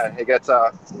stuff. Yeah, he gets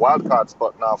a wildcard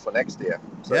spot now for next year.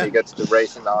 So he gets to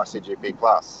race in the RCGP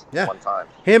class one time.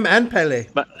 Him and Pele.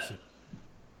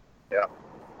 Yeah.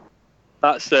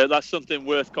 That's something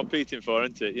worth competing for,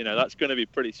 isn't it? That's going to be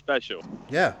pretty special.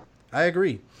 Yeah, I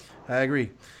agree.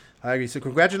 So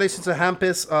congratulations to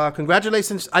Hampus.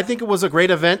 Congratulations. I think it was a great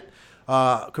event.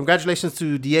 Congratulations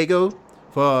to Diego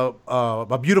for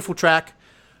a beautiful track.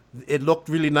 It looked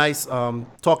really nice.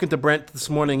 Talking to Brent this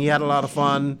morning, he had a lot of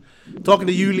fun. Talking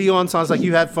to you, Leon, sounds like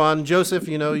you had fun. Joseph,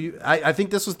 I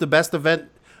think this was the best event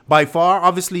by far.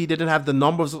 Obviously, he didn't have the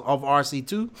numbers of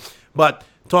RC2, but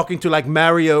talking to like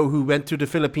Mario, who went to the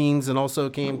Philippines and also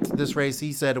came to this race,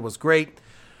 he said it was great.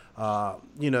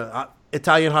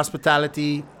 Italian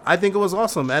hospitality, I think it was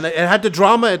awesome. And it had the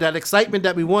drama, that excitement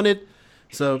that we wanted.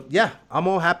 So, yeah, I'm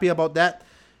all happy about that.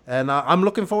 And I'm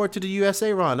looking forward to the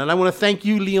USA run. And I want to thank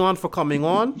you, Leon, for coming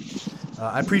on.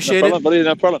 I appreciate it. Buddy,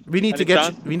 no problem. We need to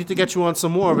get you on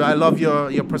some more. I love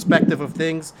your perspective of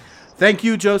things. Thank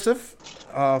you, Joseph,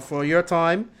 for your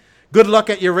time. Good luck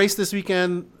at your race this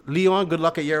weekend, Leon. Good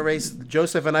luck at your race,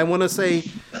 Joseph. And I want to say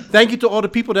thank you to all the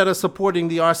people that are supporting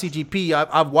the RCGP.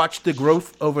 I've watched the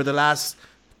growth over the last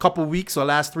couple weeks or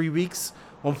last 3 weeks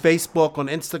on Facebook, on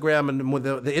Instagram, and with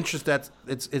the interest that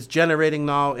it's generating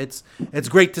now. It's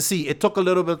great to see. It took a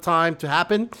little bit of time to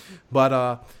happen,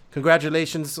 but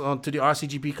congratulations to the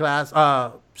RCGP class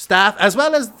staff, as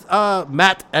well as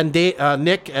Matt and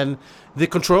Nick and the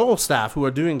control staff who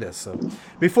are doing this. So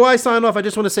before I sign off, I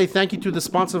just want to say thank you to the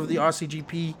sponsor of the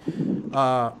RCGP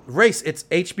race. It's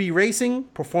HB Racing,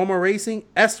 Performer Racing,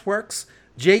 S-Works,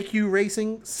 JQ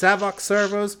Racing, Savox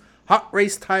Servos, Hot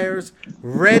Race Tires,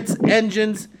 Reds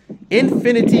Engines,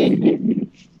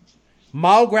 Infinity,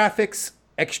 Mal Graphics,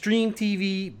 Extreme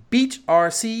TV, Beach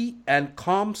RC, and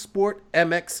ComSport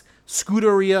MX,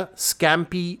 Scuderia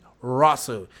Scampi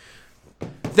Rosso.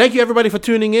 Thank you, everybody, for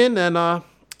tuning in, and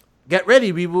get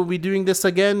ready. We will be doing this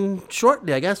again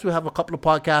shortly. I guess we'll have a couple of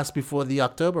podcasts before the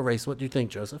October race. What do you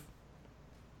think, Joseph?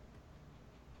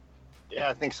 Yeah,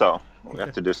 I think so. We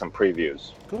have to do some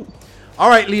previews. Cool. All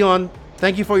right, Leon.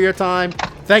 Thank you for your time.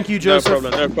 Thank you, Joseph.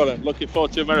 No problem. Looking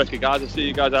forward to America, guys. I'll see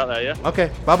you guys out there, yeah?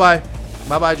 Okay. Bye-bye.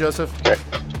 Bye-bye, Joseph. Okay.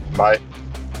 Bye.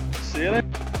 See you later.